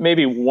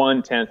 maybe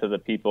 1/10 of the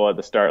people at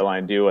the start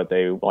line do what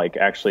they like,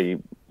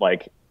 actually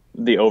like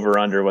the over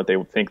under what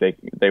they think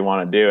they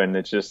want to do. And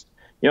it's just,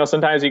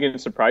 sometimes you can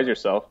surprise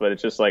yourself, but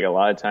it's just like a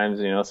lot of times,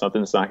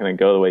 something's not going to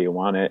go the way you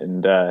want it.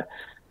 And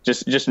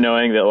just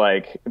knowing that,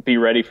 like, be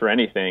ready for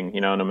anything,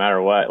 no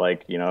matter what.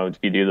 Like, if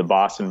you do the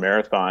Boston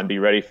Marathon, be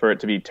ready for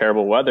it to be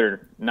terrible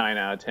weather 9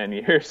 out of 10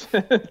 years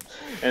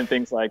and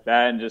things like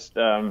that. And just,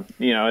 if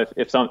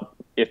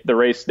the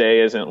race day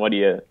isn't what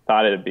you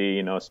thought it'd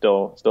be,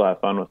 still have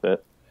fun with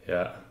it.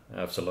 Yeah,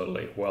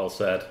 absolutely. Well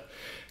said.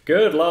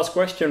 Good. Last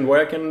question.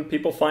 Where can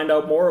people find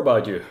out more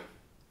about you?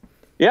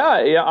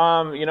 I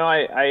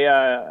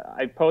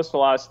post a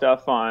lot of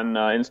stuff on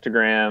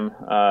Instagram,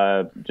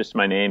 just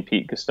my name,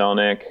 Pete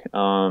Kostelnick.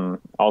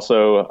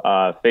 Also,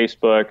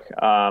 Facebook.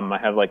 I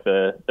have like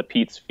the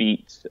Pete's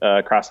Feet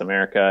across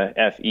America,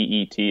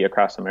 FEET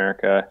across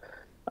America.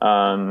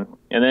 And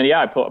then,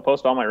 I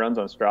post all my runs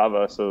on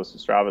Strava. So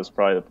Strava is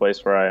probably the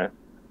place where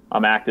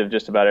I'm active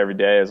just about every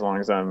day, as long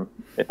as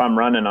if I'm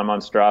running, I'm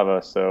on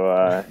Strava.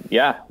 So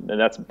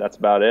that's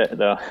about it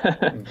though.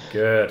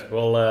 Good.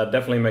 We'll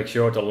definitely make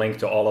sure to link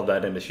to all of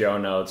that in the show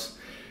notes.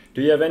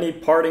 Do you have any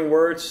parting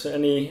words?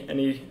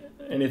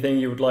 Anything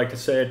you would like to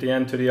say at the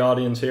end to the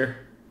audience here?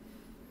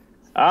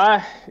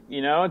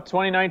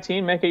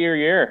 2019, make it your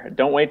year.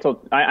 Don't wait till,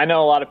 I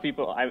know a lot of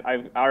people,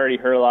 I've already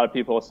heard a lot of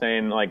people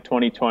saying like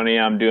 2020,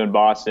 I'm doing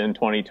Boston,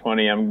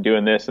 2020, I'm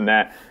doing this and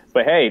that.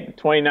 But hey,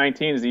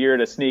 2019 is the year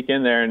to sneak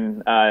in there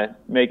and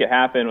make it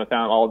happen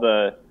without all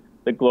the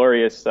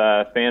glorious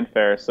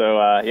fanfare.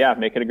 So yeah,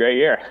 make it a great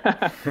year.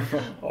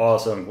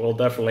 Awesome. We'll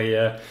definitely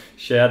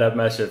share that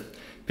message.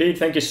 Pete,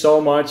 thank you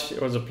so much.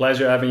 It was a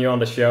pleasure having you on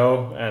the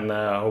show, and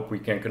I hope we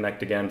can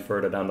connect again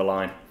further down the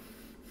line.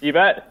 You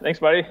bet. Thanks,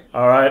 buddy.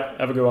 All right.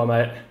 Have a good one,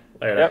 mate.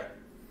 Later. Yep.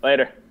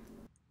 Later.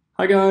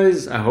 Hi,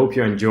 guys. I hope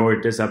you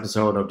enjoyed this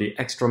episode of the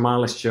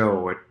Extramilest Show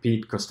with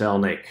Pete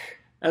Kostelnick.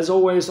 As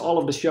always, all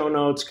of the show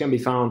notes can be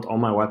found on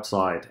my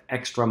website,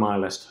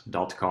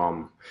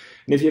 extramilest.com.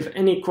 And if you have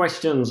any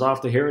questions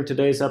after hearing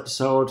today's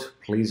episode,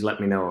 please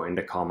let me know in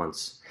the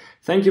comments.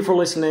 Thank you for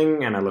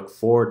listening, and I look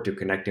forward to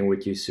connecting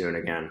with you soon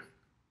again.